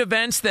timed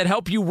events that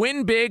help you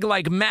win big,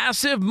 like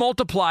massive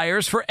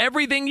multipliers for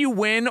everything you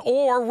win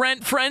or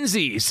rent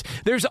frenzies.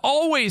 There's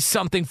always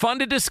something fun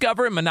to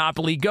discover in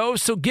Monopoly Go,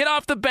 so get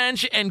off the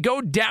bench and go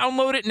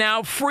download it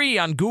now free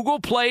on Google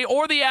Play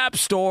or the App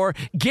Store.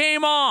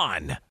 Game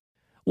on!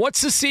 What's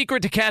the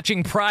secret to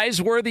catching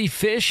prize-worthy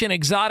fish in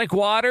exotic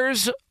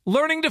waters?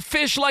 Learning to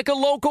fish like a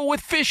local with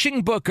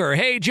Fishing Booker.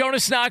 Hey,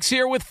 Jonas Knox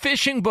here with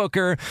Fishing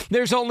Booker.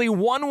 There's only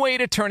one way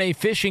to turn a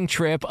fishing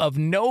trip of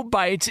no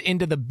bites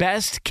into the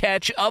best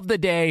catch of the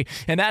day,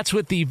 and that's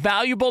with the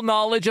valuable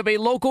knowledge of a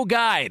local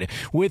guide.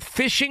 With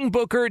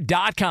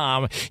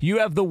FishingBooker.com, you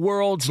have the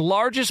world's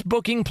largest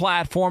booking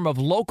platform of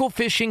local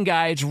fishing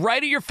guides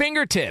right at your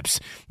fingertips.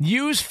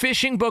 Use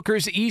Fishing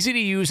Booker's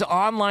easy-to-use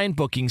online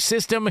booking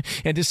system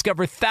and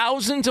discover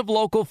thousands of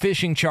local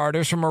fishing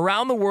charters from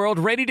around the world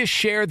ready to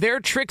share their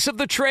tricks of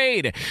the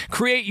trade.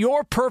 Create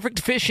your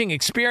perfect fishing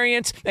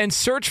experience and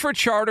search for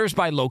charters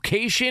by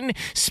location,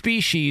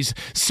 species,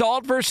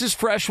 salt versus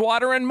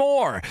freshwater, and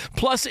more.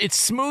 Plus, it's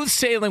smooth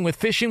sailing with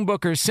Fishing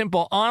Booker's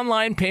simple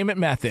online payment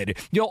method.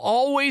 You'll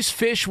always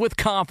fish with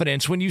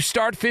confidence when you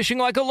start fishing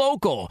like a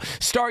local.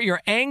 Start your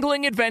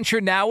angling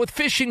adventure now with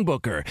Fishing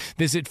Booker.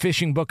 Visit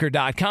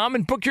FishingBooker.com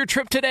and book your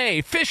trip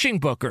today. Fishing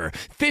Booker.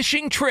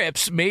 Fishing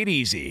trips made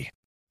easy.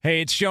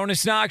 Hey, it's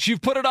Jonas Knox.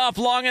 You've put it off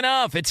long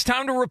enough. It's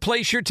time to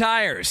replace your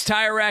tires.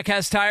 Tire Rack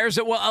has tires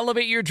that will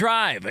elevate your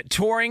drive.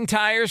 Touring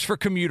tires for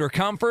commuter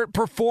comfort,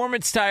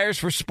 performance tires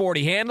for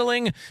sporty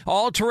handling,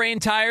 all-terrain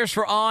tires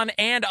for on-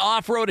 and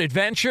off-road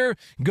adventure.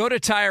 Go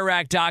to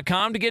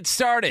TireRack.com to get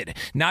started.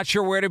 Not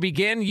sure where to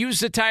begin?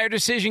 Use the Tire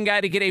Decision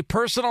Guide to get a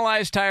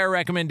personalized tire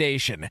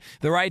recommendation.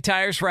 The right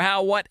tires for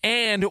how, what,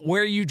 and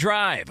where you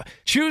drive.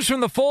 Choose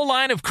from the full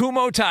line of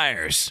Kumho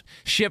tires.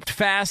 Shipped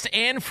fast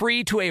and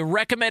free to a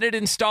recommended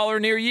installer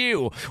near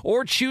you,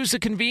 or choose the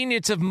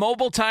convenience of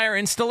mobile tire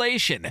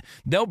installation.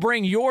 They'll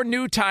bring your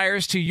new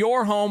tires to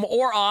your home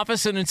or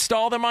office and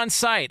install them on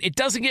site. It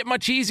doesn't get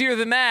much easier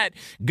than that.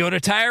 Go to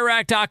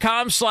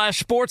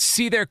TireRack.com/sports to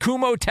see their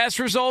Kumho test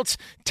results,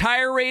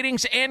 tire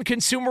ratings, and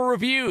consumer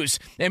reviews.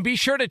 And be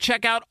sure to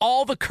check out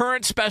all the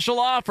current special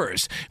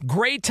offers.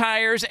 Great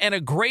tires and a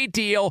great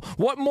deal.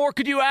 What more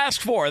could you ask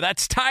for?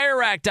 That's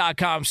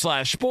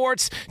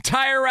TireRack.com/sports.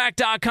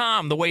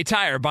 TireRack.com, the way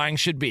tire buying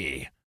should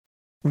be.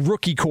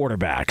 Rookie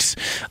quarterbacks.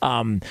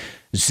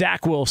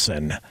 Zach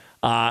Wilson.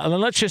 And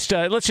let's just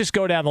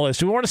go down the list.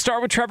 Do we want to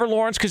start with Trevor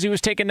Lawrence because he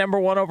was taken number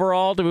 1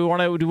 overall? Do we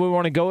want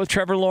to go with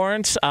Trevor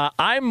Lawrence?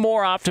 I'm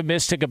more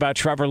optimistic about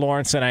Trevor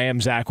Lawrence than I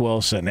am Zach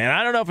Wilson, and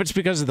I don't know if it's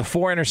because of the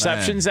 4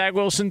 interceptions Zach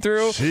Wilson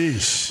threw.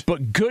 Jeez.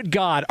 But good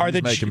God,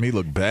 He's making me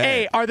look bad.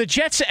 Hey, are the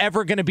Jets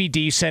ever going to be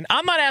decent?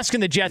 I'm not asking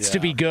the Jets to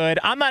be good.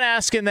 I'm not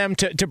asking them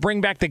to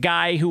bring back the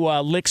guy who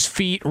licks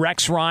feet,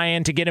 Rex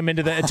Ryan, to get him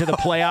into the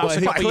playoffs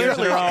a couple years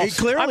in a row. He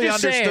clearly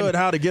understood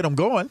how to get him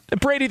going.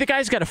 Brady, the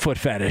guy's got a foot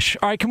fetish.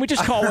 All right, can we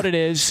just call what it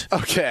is?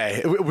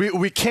 Okay,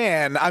 we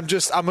can. I'm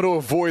going to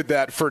avoid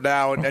that for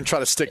now and try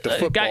to stick to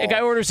football. A guy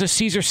orders a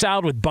Caesar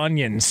salad with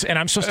bunions, and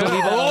I'm supposed to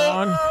leave that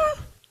alone?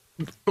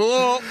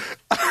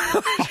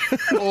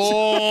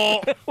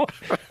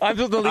 I'm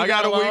supposed to leave I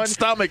got that alone? a weak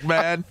stomach,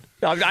 man.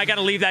 I got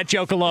to leave that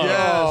joke alone.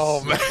 Yes.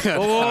 Oh, man.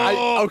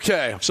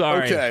 Okay.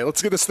 Sorry. Okay,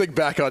 let's get this thing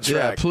back on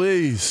track. Yeah,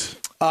 please.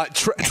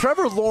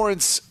 Trevor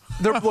Lawrence,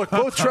 look,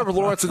 both Trevor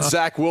Lawrence and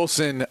Zach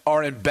Wilson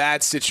are in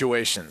bad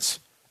situations.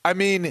 I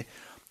mean,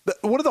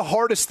 one of the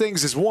hardest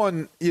things is,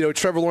 one,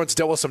 Trevor Lawrence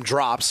dealt with some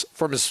drops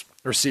from his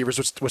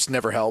receivers, which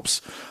never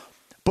helps.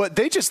 But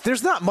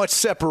there's not much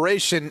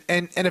separation.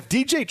 And if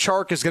DJ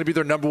Chark is going to be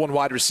their number 1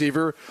 wide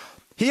receiver,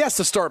 he has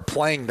to start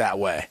playing that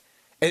way.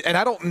 And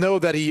I don't know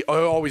that he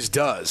always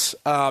does.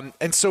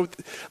 And so,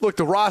 look,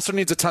 the roster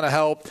needs a ton of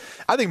help.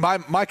 I think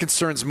my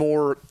concern's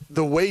more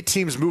the way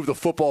teams move the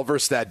football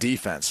versus that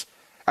defense.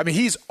 I mean,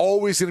 he's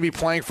always going to be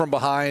playing from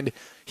behind.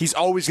 He's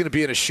always going to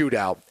be in a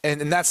shootout.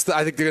 And that's,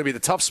 I think, they're going to be the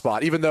tough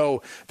spot, even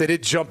though they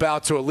did jump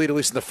out to a lead, at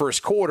least in the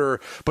first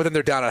quarter, but then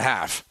they're down at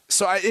half.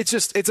 So it's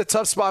a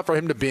tough spot for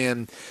him to be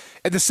in.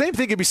 And the same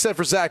thing can be said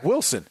for Zach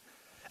Wilson.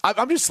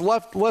 I'm just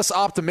less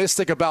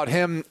optimistic about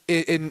him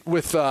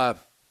with the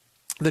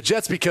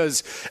Jets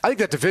because I think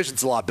that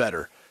division's a lot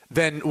better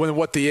than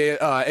what the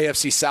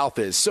AFC South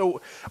is.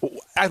 So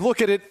I look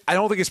at it. I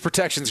don't think his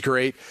protection's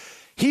great.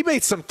 He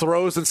made some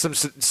throws and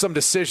some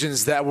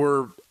decisions that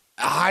were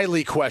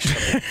highly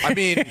questionable. I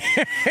mean,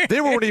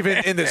 they weren't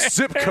even in the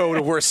zip code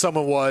of where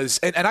someone was.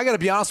 And I got to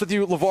be honest with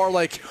you, LeVar,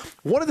 like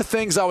one of the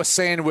things I was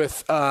saying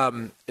with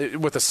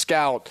a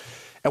scout,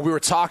 and we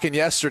were talking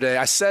yesterday,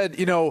 I said,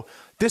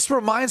 this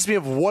reminds me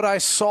of what I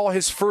saw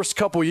his first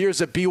couple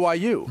years at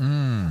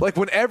BYU. Like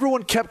when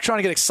everyone kept trying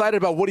to get excited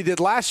about what he did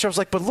last year, I was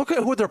like, but look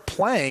at who they're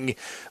playing.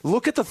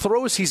 Look at the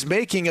throws he's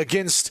making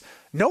against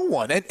no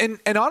one.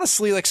 And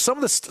honestly, like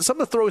some of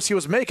the throws he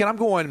was making, I'm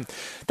going,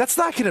 that's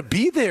not going to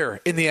be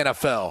there in the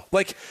NFL.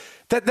 Like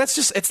that's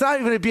just, it's not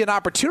even going to be an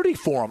opportunity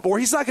for him, or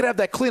he's not going to have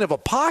that clean of a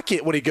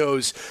pocket when he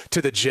goes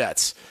to the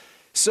Jets.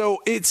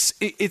 So it's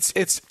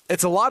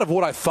a lot of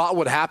what I thought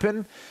would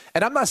happen.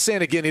 And I'm not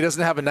saying, again, he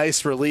doesn't have a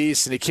nice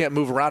release and he can't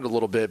move around a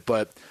little bit,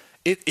 but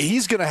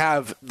he's going to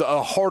have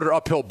a harder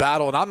uphill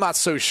battle. And I'm not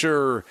so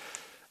sure.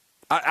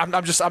 I'm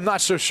not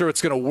so sure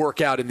it's going to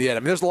work out in the end. I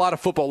mean, there's a lot of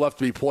football left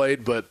to be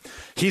played, but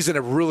he's in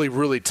a really,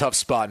 really tough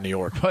spot in New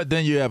York. But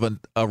then you have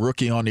a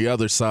rookie on the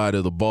other side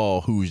of the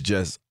ball who's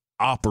just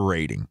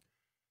operating,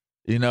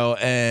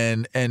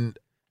 and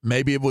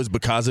maybe it was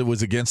because it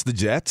was against the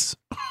Jets.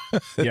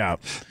 Yeah,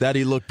 that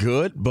he looked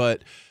good,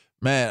 but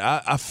man,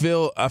 I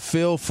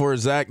feel for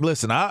Zach.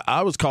 Listen,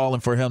 I was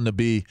calling for him to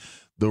be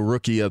the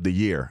rookie of the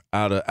year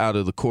out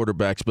of the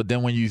quarterbacks, but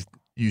then when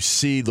you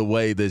see the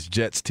way this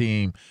Jets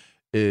team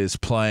is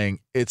playing,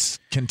 it's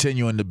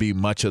continuing to be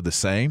much of the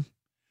same,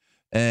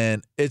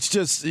 and it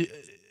just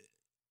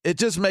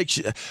makes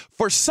you.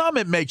 For some,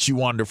 it makes you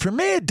wonder. For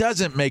me, it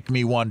doesn't make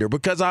me wonder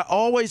because I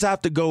always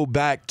have to go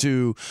back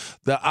to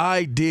the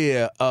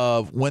idea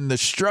of when the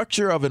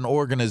structure of an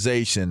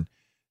organization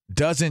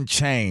doesn't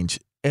change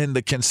and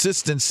the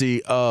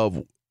consistency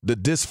of the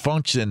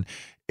dysfunction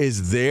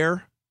is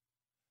there,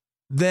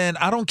 then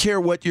I don't care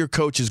what your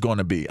coach is going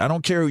to be. I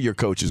don't care who your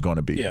coach is going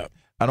to be. Yeah.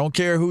 I don't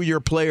care who your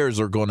players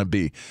are going to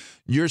be.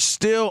 You're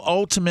still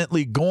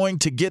ultimately going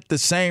to get the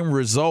same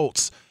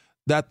results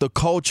that the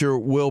culture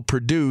will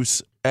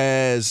produce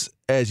as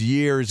as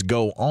years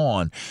go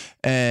on.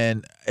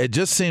 And it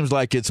just seems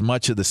like it's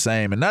much of the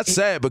same. And that's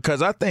sad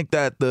because I think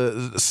that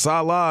the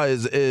Salah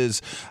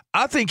is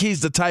I think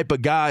he's the type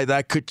of guy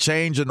that could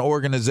change an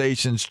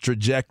organization's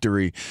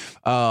trajectory.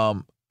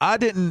 One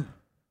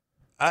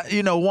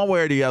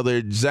way or the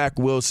other, Zach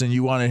Wilson,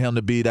 you wanted him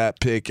to be that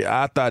pick.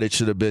 I thought it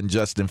should have been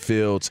Justin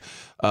Fields.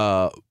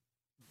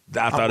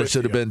 I thought it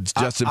should have been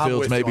Justin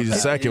Fields, maybe the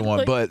second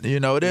one. But,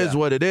 it is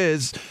what it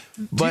is.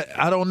 But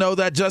I don't know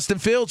that Justin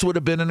Fields would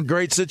have been in a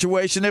great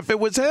situation if it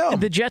was him.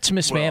 The Jets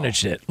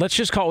mismanaged it. Let's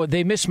just call it.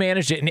 They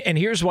mismanaged it, and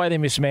here's why they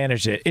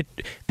mismanaged it.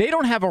 They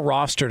don't have a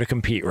roster to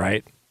compete,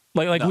 right?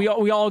 Like no.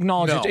 we all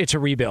acknowledge it's a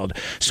rebuild.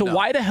 So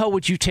why the hell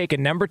would you take a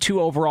number 2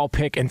 overall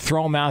pick and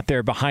throw him out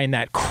there behind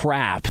that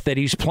crap that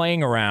he's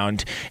playing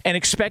around and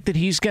expect that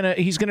he's gonna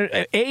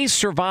A,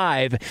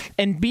 survive,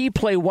 and B,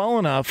 play well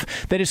enough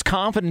that his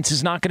confidence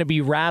is not going to be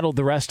rattled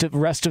the rest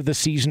of the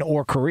season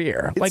or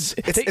career?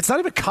 It's not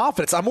even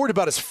confidence. I'm worried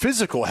about his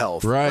physical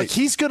health. Right. Like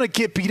he's going to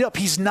get beat up.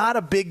 He's not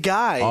a big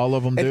guy. All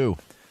of them do.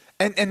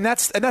 And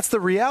that's the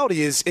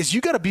reality is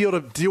you got to be able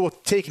to deal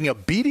with taking a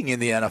beating in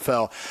the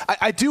NFL.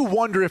 I do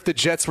wonder if the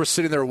Jets were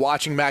sitting there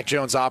watching Mac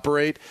Jones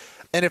operate,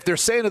 and if they're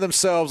saying to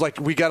themselves, like,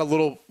 we got a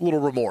little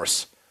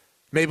remorse.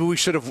 Maybe we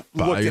should have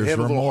looked at him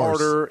a little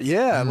harder.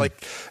 Yeah,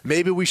 like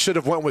maybe we should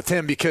have went with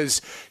him because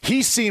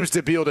he seems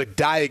to be able to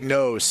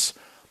diagnose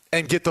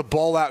and get the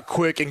ball out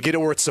quick and get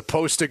it where it's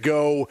supposed to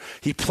go.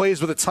 He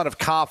plays with a ton of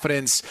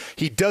confidence.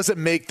 He doesn't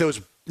make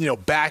those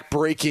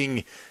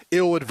back-breaking,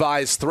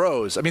 ill-advised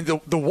throws. I mean,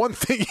 the one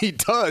thing he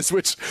does,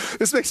 which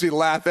this makes me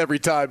laugh every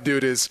time,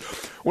 dude, is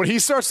when he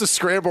starts to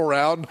scramble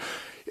around.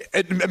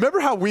 And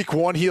remember how week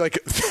 1 he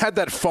had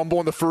that fumble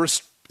in the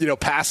first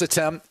pass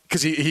attempt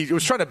because he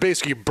was trying to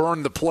basically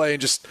burn the play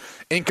and just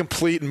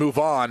incomplete and move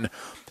on.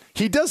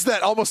 He does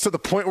that almost to the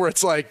point where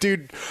it's like,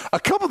 dude, a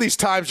couple of these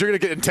times you're going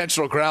to get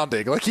intentional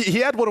grounding. Like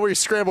he had one where he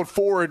scrambled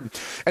forward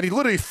and he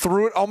literally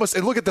threw it almost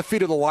and look at the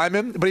feet of the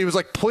lineman, but he was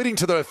like pleading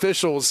to the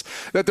officials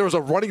that there was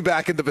a running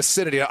back in the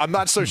vicinity. I'm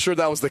not so sure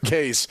that was the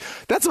case.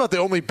 That's about the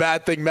only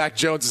bad thing Mac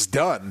Jones has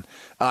done.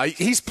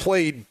 He's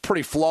played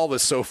pretty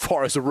flawless so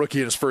far as a rookie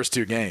in his first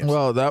 2 games.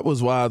 Well, that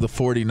was why the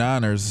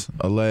 49ers,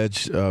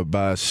 alleged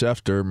by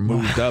Schefter,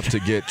 moved up to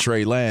get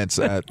Trey Lance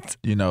at,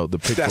 the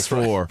pick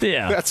before. Right.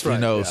 Yeah, that's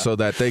right. So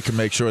that they can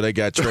make sure they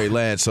got Trey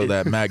Lance so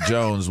that Mac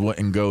Jones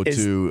wouldn't go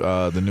to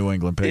the New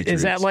England Patriots.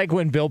 Is that like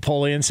when Bill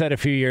Polian said a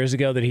few years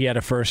ago that he had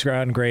a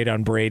first-round grade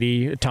on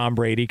Tom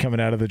Brady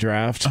coming out of the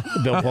draft?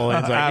 Bill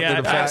Polian's like,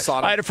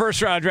 I had a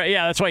first-round draft.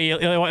 Yeah, that's why you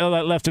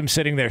left him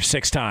sitting there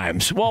 6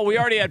 times. Well, we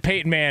already had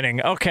Peyton Manning.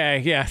 Okay,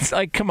 yeah. It's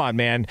like, come on,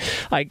 man.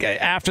 Like,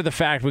 after the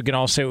fact, we can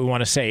all say what we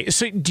want to say.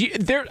 So,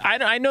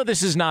 I know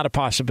this is not a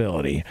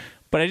possibility,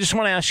 but I just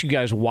want to ask you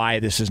guys why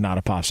this is not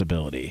a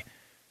possibility.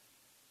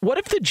 What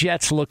if the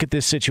Jets look at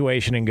this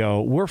situation and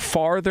go, we're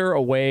farther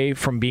away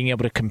from being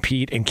able to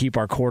compete and keep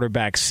our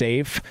quarterback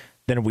safe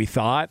than we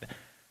thought?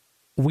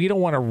 We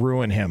don't want to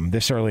ruin him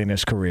this early in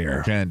his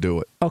career. Can't do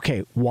it.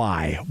 Okay,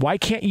 why? Why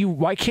can't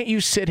you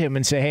sit him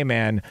and say, hey,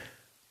 man,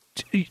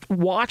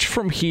 watch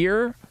from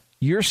here.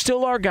 You're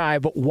still our guy,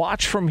 but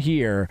watch from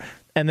here,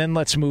 and then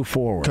let's move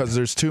forward. Because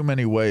there's too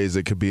many ways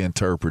it could be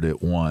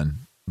interpreted.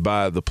 One,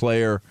 by the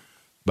player,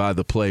 by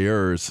the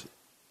players,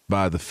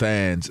 by the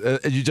fans.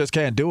 You just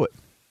can't do it.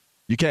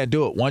 You can't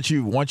do it. Once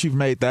you've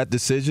made that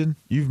decision,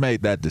 you've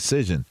made that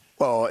decision.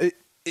 Well,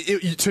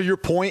 to your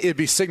point, it'd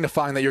be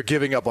signifying that you're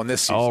giving up on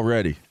this season.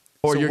 Already.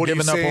 Or you're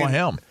giving up on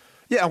him.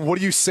 Yeah, and what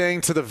are you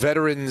saying to the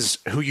veterans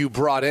who you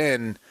brought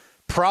in,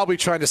 probably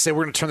trying to say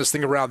we're going to turn this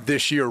thing around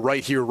this year,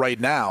 right here, right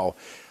now?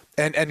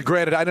 And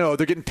granted, I know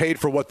they're getting paid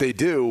for what they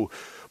do,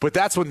 but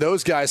that's when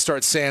those guys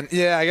start saying,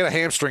 yeah, I got a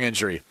hamstring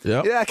injury.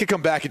 Yep. Yeah, I could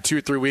come back in 2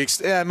 or 3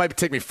 weeks. Yeah, it might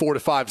take me 4 to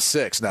 5 to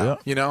 6 now,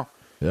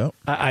 Yep.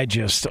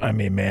 I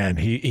mean, man,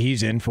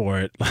 he's in for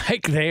it.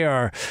 Like they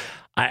are.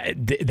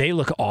 They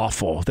look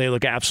awful. They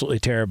look absolutely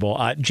terrible.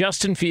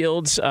 Justin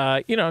Fields,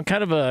 kind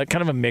of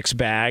a mixed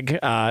bag.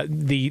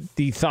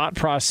 The thought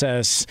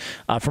process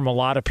from a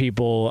lot of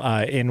people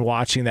in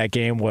watching that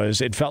game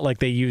was it felt like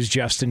they used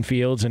Justin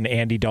Fields and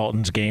Andy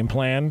Dalton's game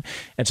plan,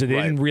 and so they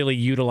didn't really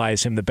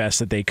utilize him the best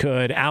that they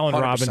could. Allen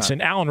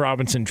 100%.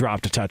 Robinson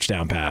dropped a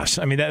touchdown pass.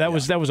 I mean that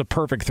was a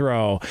perfect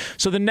throw.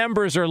 So the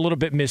numbers are a little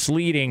bit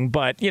misleading,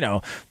 but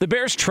the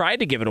Bears tried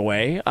to give it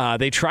away.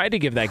 They tried to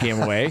give that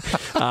game away,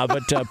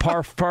 but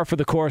par for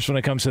the course when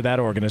it comes to that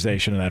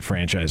organization and that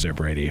franchise there,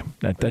 Brady.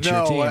 That's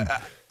your team.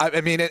 I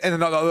mean,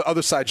 and on the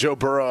other side, Joe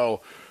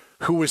Burrow,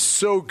 who is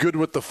so good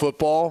with the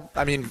football,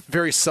 I mean,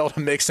 very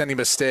seldom makes any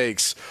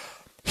mistakes.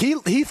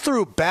 He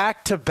threw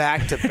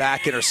back-to-back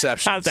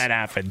interceptions. How'd that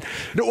happen?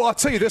 No, well, I'll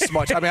tell you this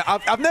much. I mean,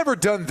 I've never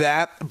done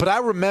that, but I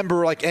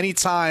remember, like, any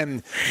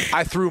time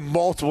I threw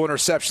multiple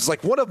interceptions,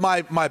 like, one of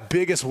my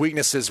biggest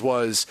weaknesses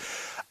was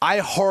I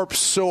harp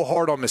so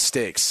hard on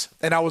mistakes,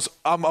 and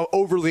I'm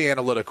overly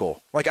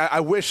analytical. Like,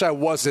 I wish I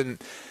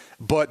wasn't,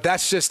 but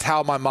that's just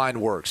how my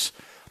mind works.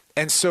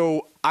 And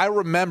so I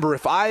remember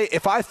if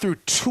I threw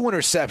 2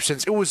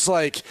 interceptions, it was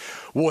like,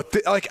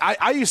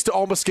 I used to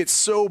almost get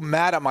so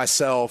mad at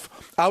myself.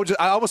 I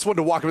almost wanted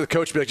to walk over to the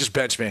coach and be like, just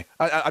bench me.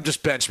 I'm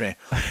just bench me.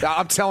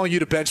 I'm telling you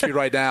to bench me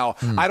right now.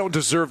 I don't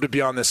deserve to be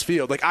on this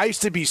field. Like, I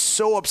used to be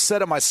so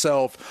upset at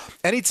myself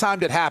anytime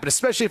that happened,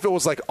 especially if it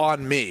was like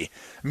on me,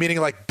 meaning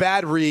like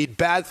bad read,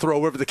 bad throw,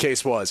 whatever the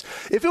case was.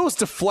 If it was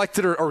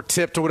deflected or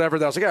tipped or whatever,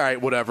 that was like, all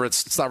right, whatever.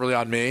 It's not really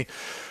on me.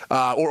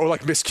 Or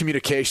like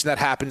miscommunication that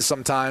happens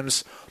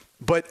sometimes.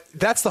 But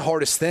that's the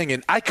hardest thing,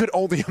 and I could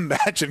only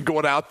imagine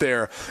going out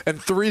there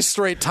and 3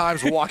 straight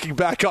times walking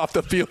back off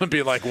the field and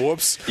being like,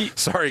 whoops,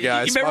 sorry,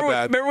 guys, my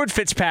bad. Remember when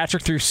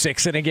Fitzpatrick threw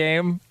 6 in a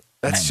game?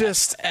 That's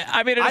just –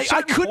 I mean, I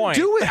couldn't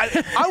do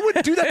it. I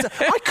wouldn't do that.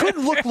 I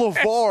couldn't look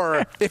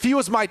LeVar if he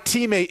was my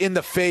teammate in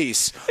the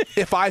face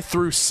if I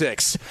threw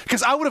 6.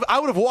 Because I would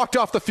have walked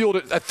off the field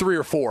at 3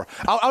 or 4.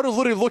 I would have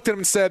literally looked at him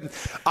and said,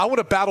 I want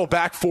to battle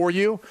back for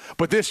you,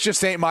 but this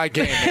just ain't my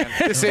game, man.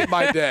 This ain't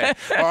my day.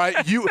 All right?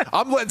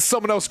 I'm letting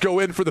someone else go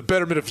in for the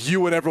betterment of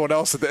you and everyone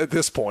else at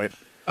this point.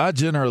 I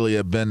generally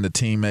have been the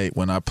teammate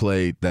when I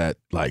played that,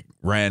 like,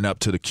 ran up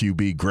to the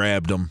QB,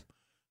 grabbed him,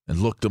 and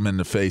looked him in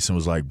the face and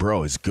was like,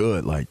 bro, it's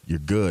good. Like, you're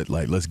good.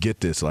 Like, let's get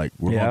this. Like,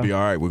 we're going to be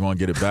all right. We're going to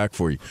get it back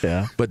for you.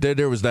 Yeah. But then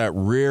there was that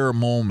rare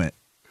moment.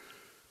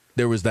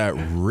 There was that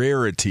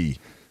rarity,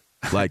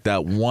 like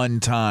that one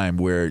time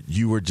where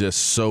you were just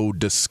so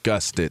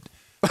disgusted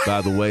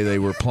by the way they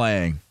were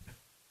playing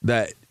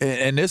that,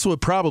 and this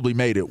would probably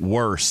made it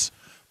worse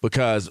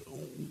because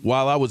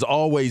while I was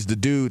always the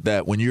dude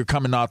that when you're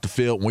coming off the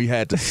field and we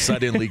had to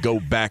suddenly go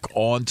back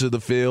onto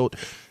the field,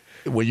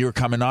 when you're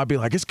coming out, I'd be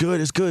like, it's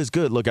good, it's good, it's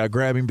good. Look, I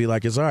grab him and be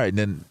like, it's all right. And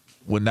then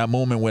when that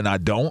moment when I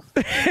don't,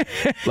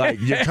 like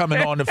you're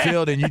coming on the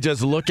field and you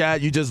just look at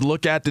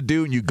the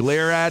dude and you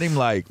glare at him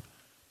like,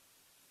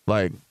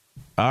 all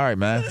right,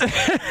 man,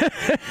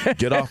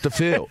 get off the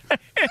field.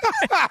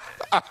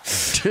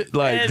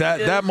 Like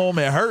that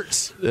moment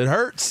hurts. It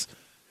hurts.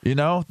 You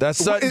know, that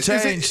sudden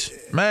change,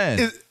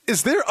 man.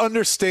 Is there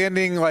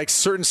understanding, like,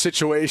 certain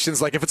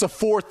situations, like if it's a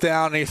 4th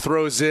down and he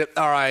throws it,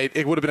 all right,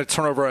 it would have been a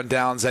turnover on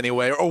downs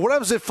anyway. Or what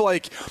happens if,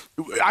 like,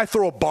 I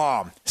throw a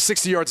bomb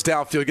 60 yards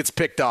downfield, gets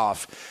picked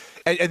off,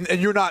 and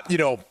you're not,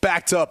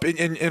 backed up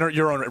in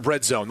your own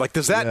red zone? Like,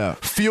 does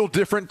that feel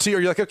different to you?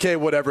 Or you're like, okay,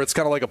 whatever, it's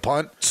kind of like a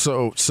punt?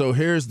 So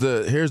here's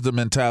the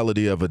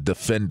mentality of a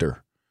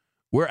defender.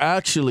 We're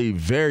actually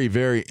very,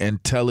 very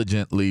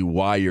intelligently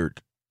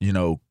wired,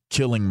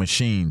 killing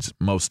machines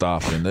most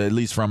often, at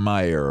least from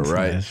my era,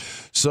 right?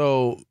 Nice.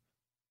 So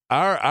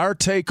our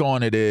take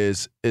on it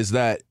is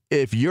that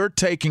if you're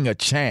taking a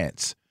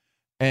chance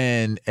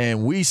and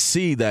we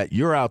see that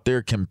you're out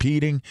there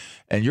competing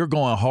and you're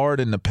going hard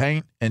in the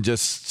paint and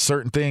just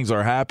certain things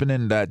are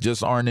happening that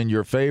just aren't in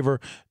your favor,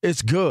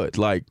 it's good.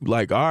 Like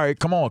all right,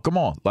 come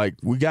on. Like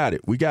we got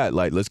it.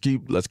 Like let's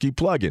keep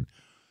plugging.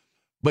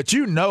 But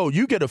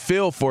you get a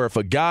feel for if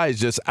a guy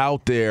is just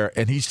out there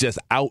and he's just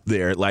out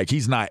there, like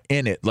he's not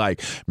in it. Like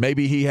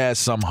maybe he has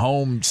some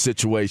home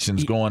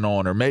situations going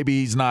on, or maybe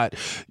he's not,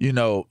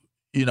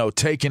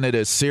 taking it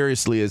as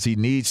seriously as he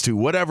needs to,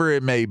 whatever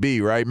it may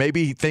be, right?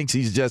 Maybe he thinks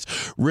he's just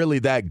really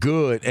that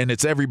good and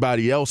it's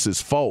everybody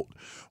else's fault.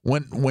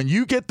 When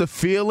you get the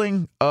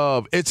feeling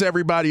of it's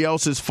everybody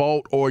else's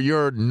fault or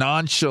you're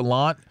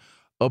nonchalant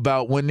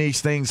about when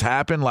these things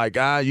happen, like,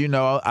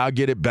 I'll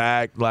get it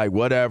back, like,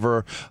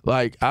 whatever.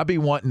 Like, I be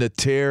wanting to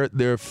tear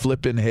their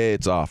flipping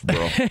heads off,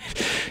 bro.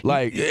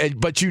 Like,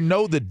 but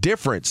the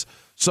difference.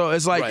 So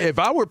it's like if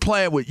I were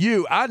playing with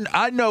you,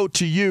 I know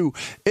to you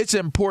it's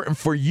important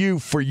for you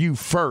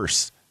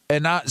first.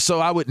 And so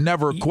I would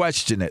never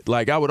question it.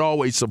 Like, I would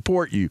always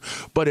support you.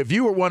 But if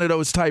you were one of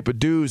those type of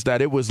dudes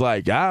that it was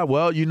like,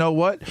 well, you know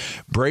what?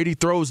 Brady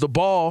throws the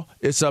ball.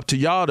 It's up to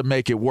y'all to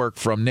make it work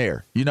from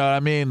there. You know what I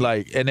mean?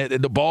 Like, and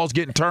the ball's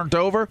getting turned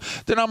over,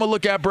 then I'm going to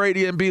look at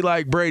Brady and be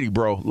like, Brady,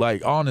 bro,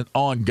 like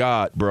on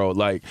God, bro.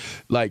 Like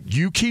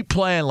you keep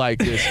playing like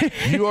this,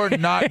 you are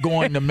not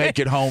going to make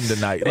it home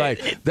tonight.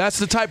 Like, that's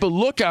the type of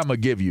look I'm going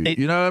to give you.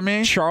 You know what I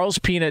mean? Charles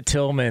Peanut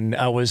Tillman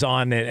was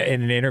on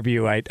in an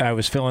interview. I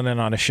was filling in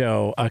on a show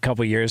a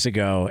couple years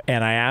ago,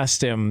 and I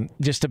asked him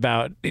just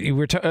about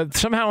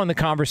somehow in the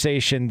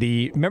conversation,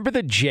 remember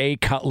the Jay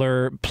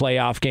Cutler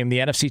playoff game, the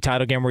NFC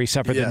title game where he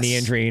suffered the knee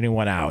injury and he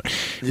went out.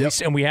 Yep.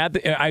 And we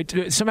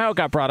had somehow it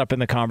got brought up in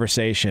the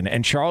conversation,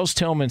 and Charles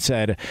Tillman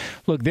said,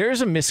 look, there's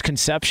a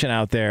misconception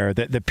out there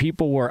that the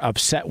people were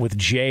upset with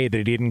Jay that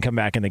he didn't come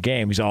back in the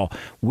game. He's all,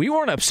 we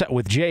weren't upset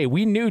with Jay.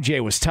 We knew Jay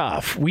was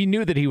tough. We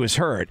knew that he was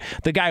hurt.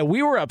 The guy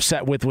we were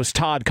upset with was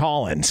Todd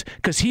Collins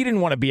because he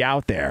didn't want to be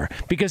out there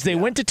because they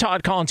went to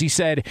Todd Collins, he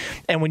said,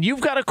 and when you've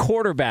got a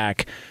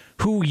quarterback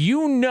who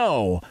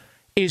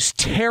is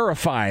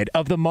terrified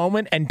of the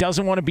moment and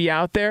doesn't want to be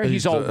out there,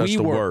 he's all, we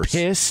were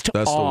pissed off.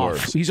 That's the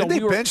worst. Did they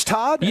bench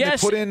Todd?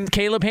 Yes, they put in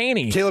Caleb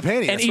Haney.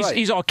 And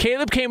he's all,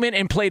 Caleb came in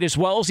and played as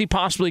well as he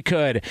possibly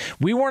could.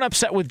 We weren't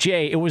upset with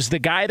Jay. It was the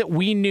guy that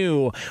we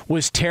knew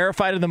was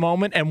terrified of the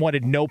moment and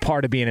wanted no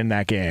part of being in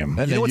that game.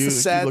 And then you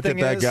look at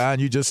that guy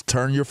and you just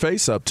turn your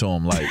face up to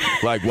him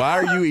like why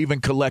are you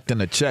even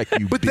collecting a check,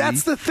 you But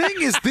that's the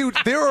thing is, dude,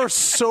 there are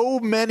so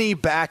many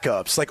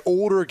backups, like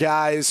older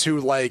guys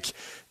who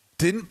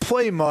didn't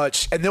play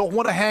much and they'll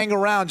want to hang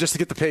around just to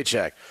get the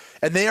paycheck.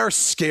 And they are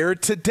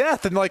scared to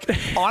death. And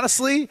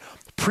honestly,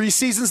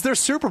 preseason's their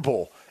Super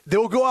Bowl.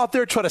 They'll go out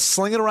there, try to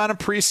sling it around in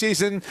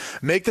preseason,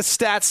 make the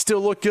stats still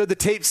look good, the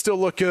tape still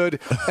look good,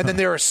 and then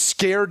they're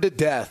scared to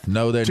death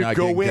to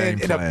go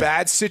in a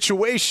bad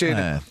situation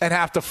and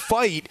have to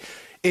fight.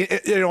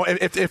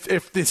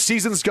 If the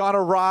season's gone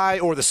awry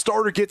or the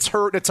starter gets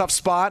hurt in a tough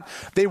spot,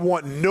 they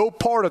want no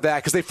part of that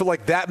because they feel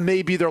like that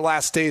may be their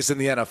last days in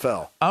the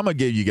NFL. I'm going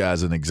to give you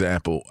guys an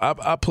example.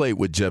 I played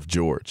with Jeff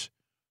George,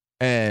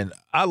 and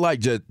I like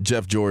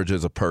Jeff George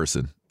as a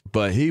person.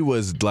 But he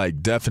was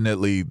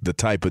definitely the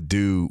type of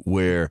dude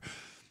where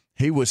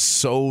he was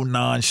so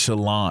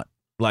nonchalant.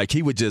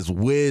 He would just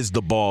whiz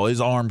the ball. His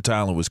arm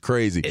talent was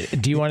crazy.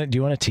 Do you want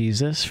to tease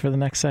this for the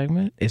next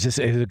segment? Is this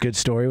a good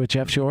story with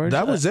Jeff George?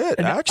 That was it,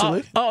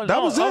 actually.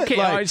 That was it.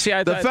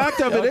 Okay. The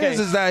fact of it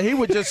is that he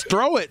would just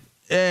throw it.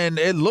 And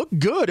it looked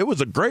good. It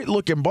was a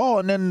great-looking ball,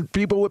 and then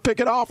people would pick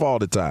it off all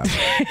the time.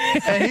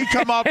 And he'd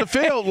come off the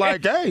field hey,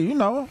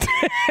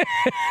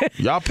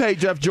 y'all pay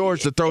Jeff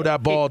George to throw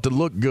that ball to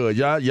look good.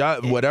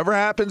 Y'all, whatever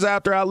happens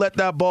after I let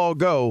that ball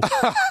go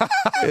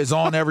is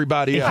on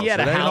everybody else. He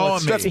had a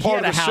howitzer. That's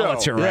part of the show.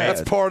 Right?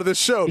 That's part of the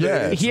show.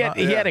 Yeah, he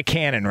had a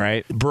cannon,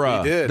 right?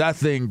 Bruh, that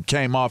thing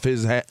came off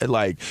his head.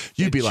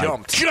 You'd be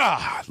jumped. Like,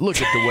 God,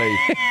 look at the way.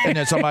 And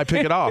then somebody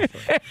pick it off.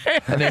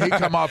 And then he'd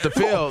come off the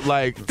field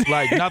like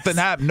nothing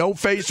happened. No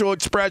facial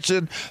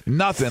expression,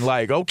 nothing.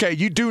 Okay,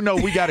 you do know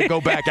we got to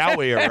go back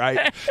out here,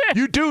 right?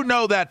 You do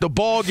know that the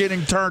ball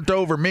getting turned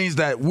over means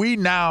that we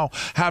now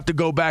have to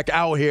go back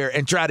out here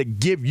and try to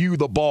give you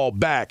the ball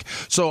back.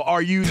 So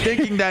are you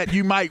thinking that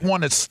you might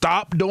want to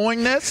stop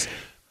doing this?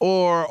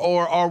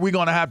 Or are we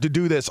going to have to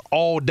do this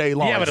all day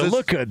long? Yeah, but it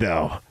looked good,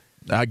 though.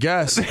 I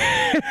guess.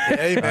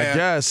 Hey, man. I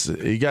guess.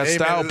 You got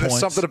style points. There's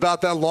something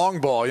about that long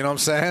ball, you know what I'm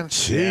saying?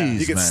 Jeez,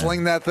 you can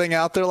sling that thing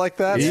out there like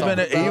that. Even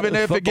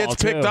if it gets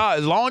picked out,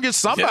 as long as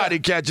somebody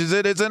catches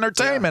it, it's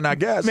entertainment, I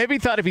guess. Maybe he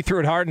thought if he threw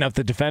it hard enough,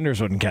 the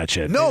defenders wouldn't catch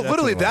it. No,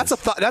 literally, that's a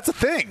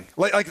thing.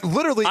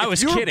 Literally, I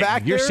was if you kidding. Were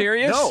back You're there,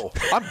 serious? No,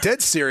 I'm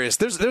dead serious.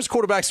 There's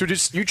quarterbacks who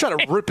just you try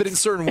to rip it in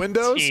certain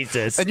windows,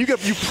 Jesus, and you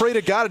pray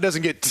to God it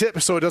doesn't get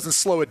tipped so it doesn't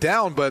slow it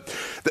down. But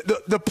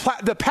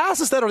the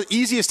passes that are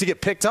easiest to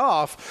get picked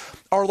off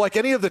are like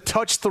any of the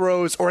touch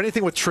throws or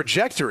anything with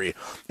trajectory.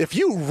 If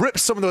you rip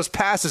some of those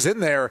passes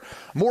in there,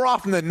 more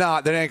often than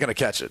not, they ain't going to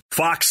catch it.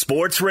 Fox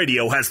Sports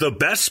Radio has the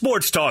best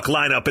sports talk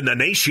lineup in the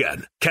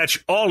nation.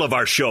 Catch all of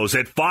our shows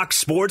at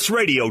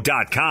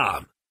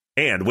foxsportsradio.com.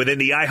 And within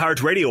the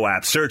iHeartRadio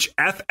app, search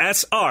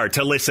FSR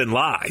to listen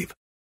live.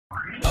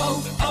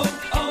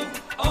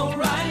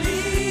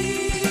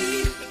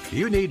 O'Reilly.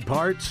 You need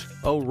parts?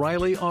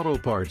 O'Reilly Auto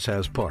Parts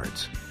has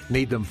parts.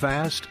 Need them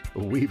fast?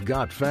 We've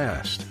got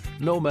fast.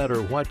 No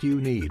matter what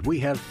you need, we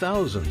have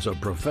thousands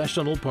of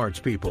professional parts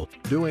people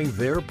doing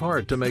their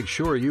part to make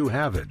sure you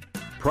have it.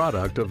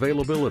 Product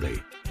availability.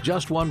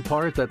 Just one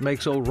part that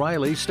makes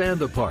O'Reilly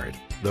stand apart.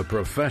 The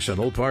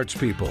professional parts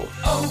people.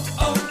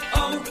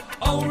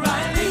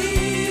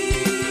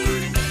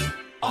 O'Reilly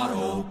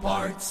Auto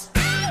Parts.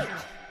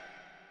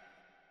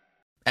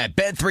 At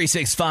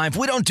Bet365,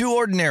 we don't do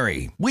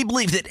ordinary. We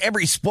believe that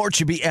every sport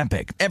should be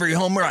epic. Every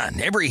home run,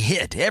 every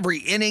hit, every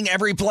inning,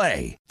 every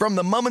play. From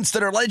the moments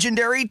that are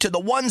legendary to the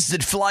ones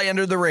that fly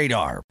under the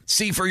radar.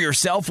 See for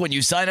yourself when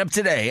you sign up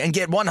today and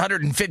get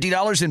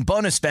 $150 in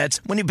bonus bets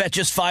when you bet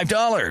just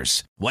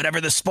 $5. Whatever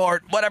the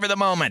sport, whatever the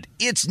moment,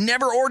 it's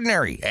never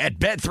ordinary at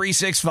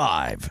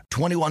Bet365.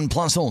 21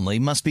 plus only.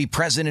 Must be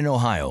present in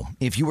Ohio.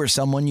 If you or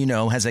someone you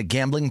know has a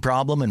gambling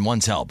problem and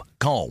wants help,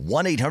 call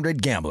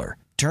 1-800-GAMBLER.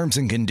 Terms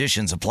and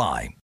conditions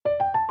apply.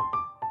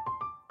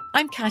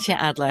 I'm Katya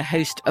Adler,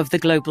 host of The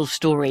Global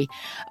Story.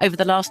 Over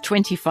the last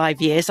 25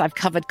 years, I've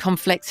covered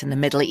conflicts in the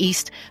Middle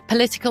East,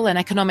 political and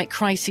economic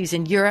crises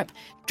in Europe,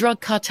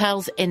 drug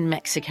cartels in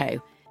Mexico.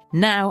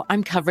 Now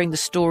I'm covering the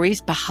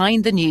stories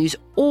behind the news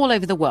all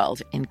over the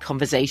world in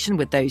conversation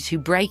with those who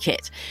break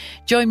it.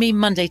 Join me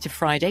Monday to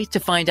Friday to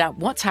find out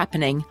what's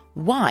happening,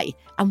 why,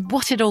 and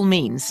what it all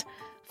means.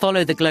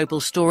 Follow The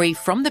Global Story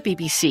from the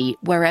BBC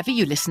wherever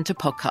you listen to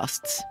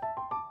podcasts.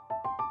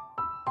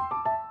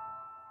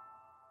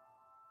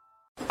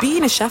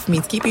 Being a chef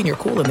means keeping your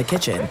cool in the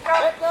kitchen.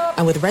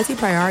 And with Resi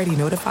Priority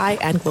Notify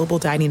and Global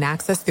Dining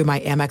Access through my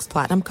Amex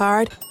Platinum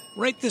card,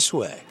 Right this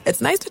way.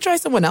 it's nice to try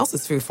someone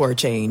else's food for a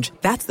change.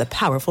 That's the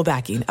powerful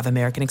backing of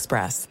American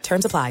Express.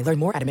 Terms apply. Learn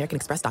more at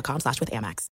americanexpress.com/withAmex.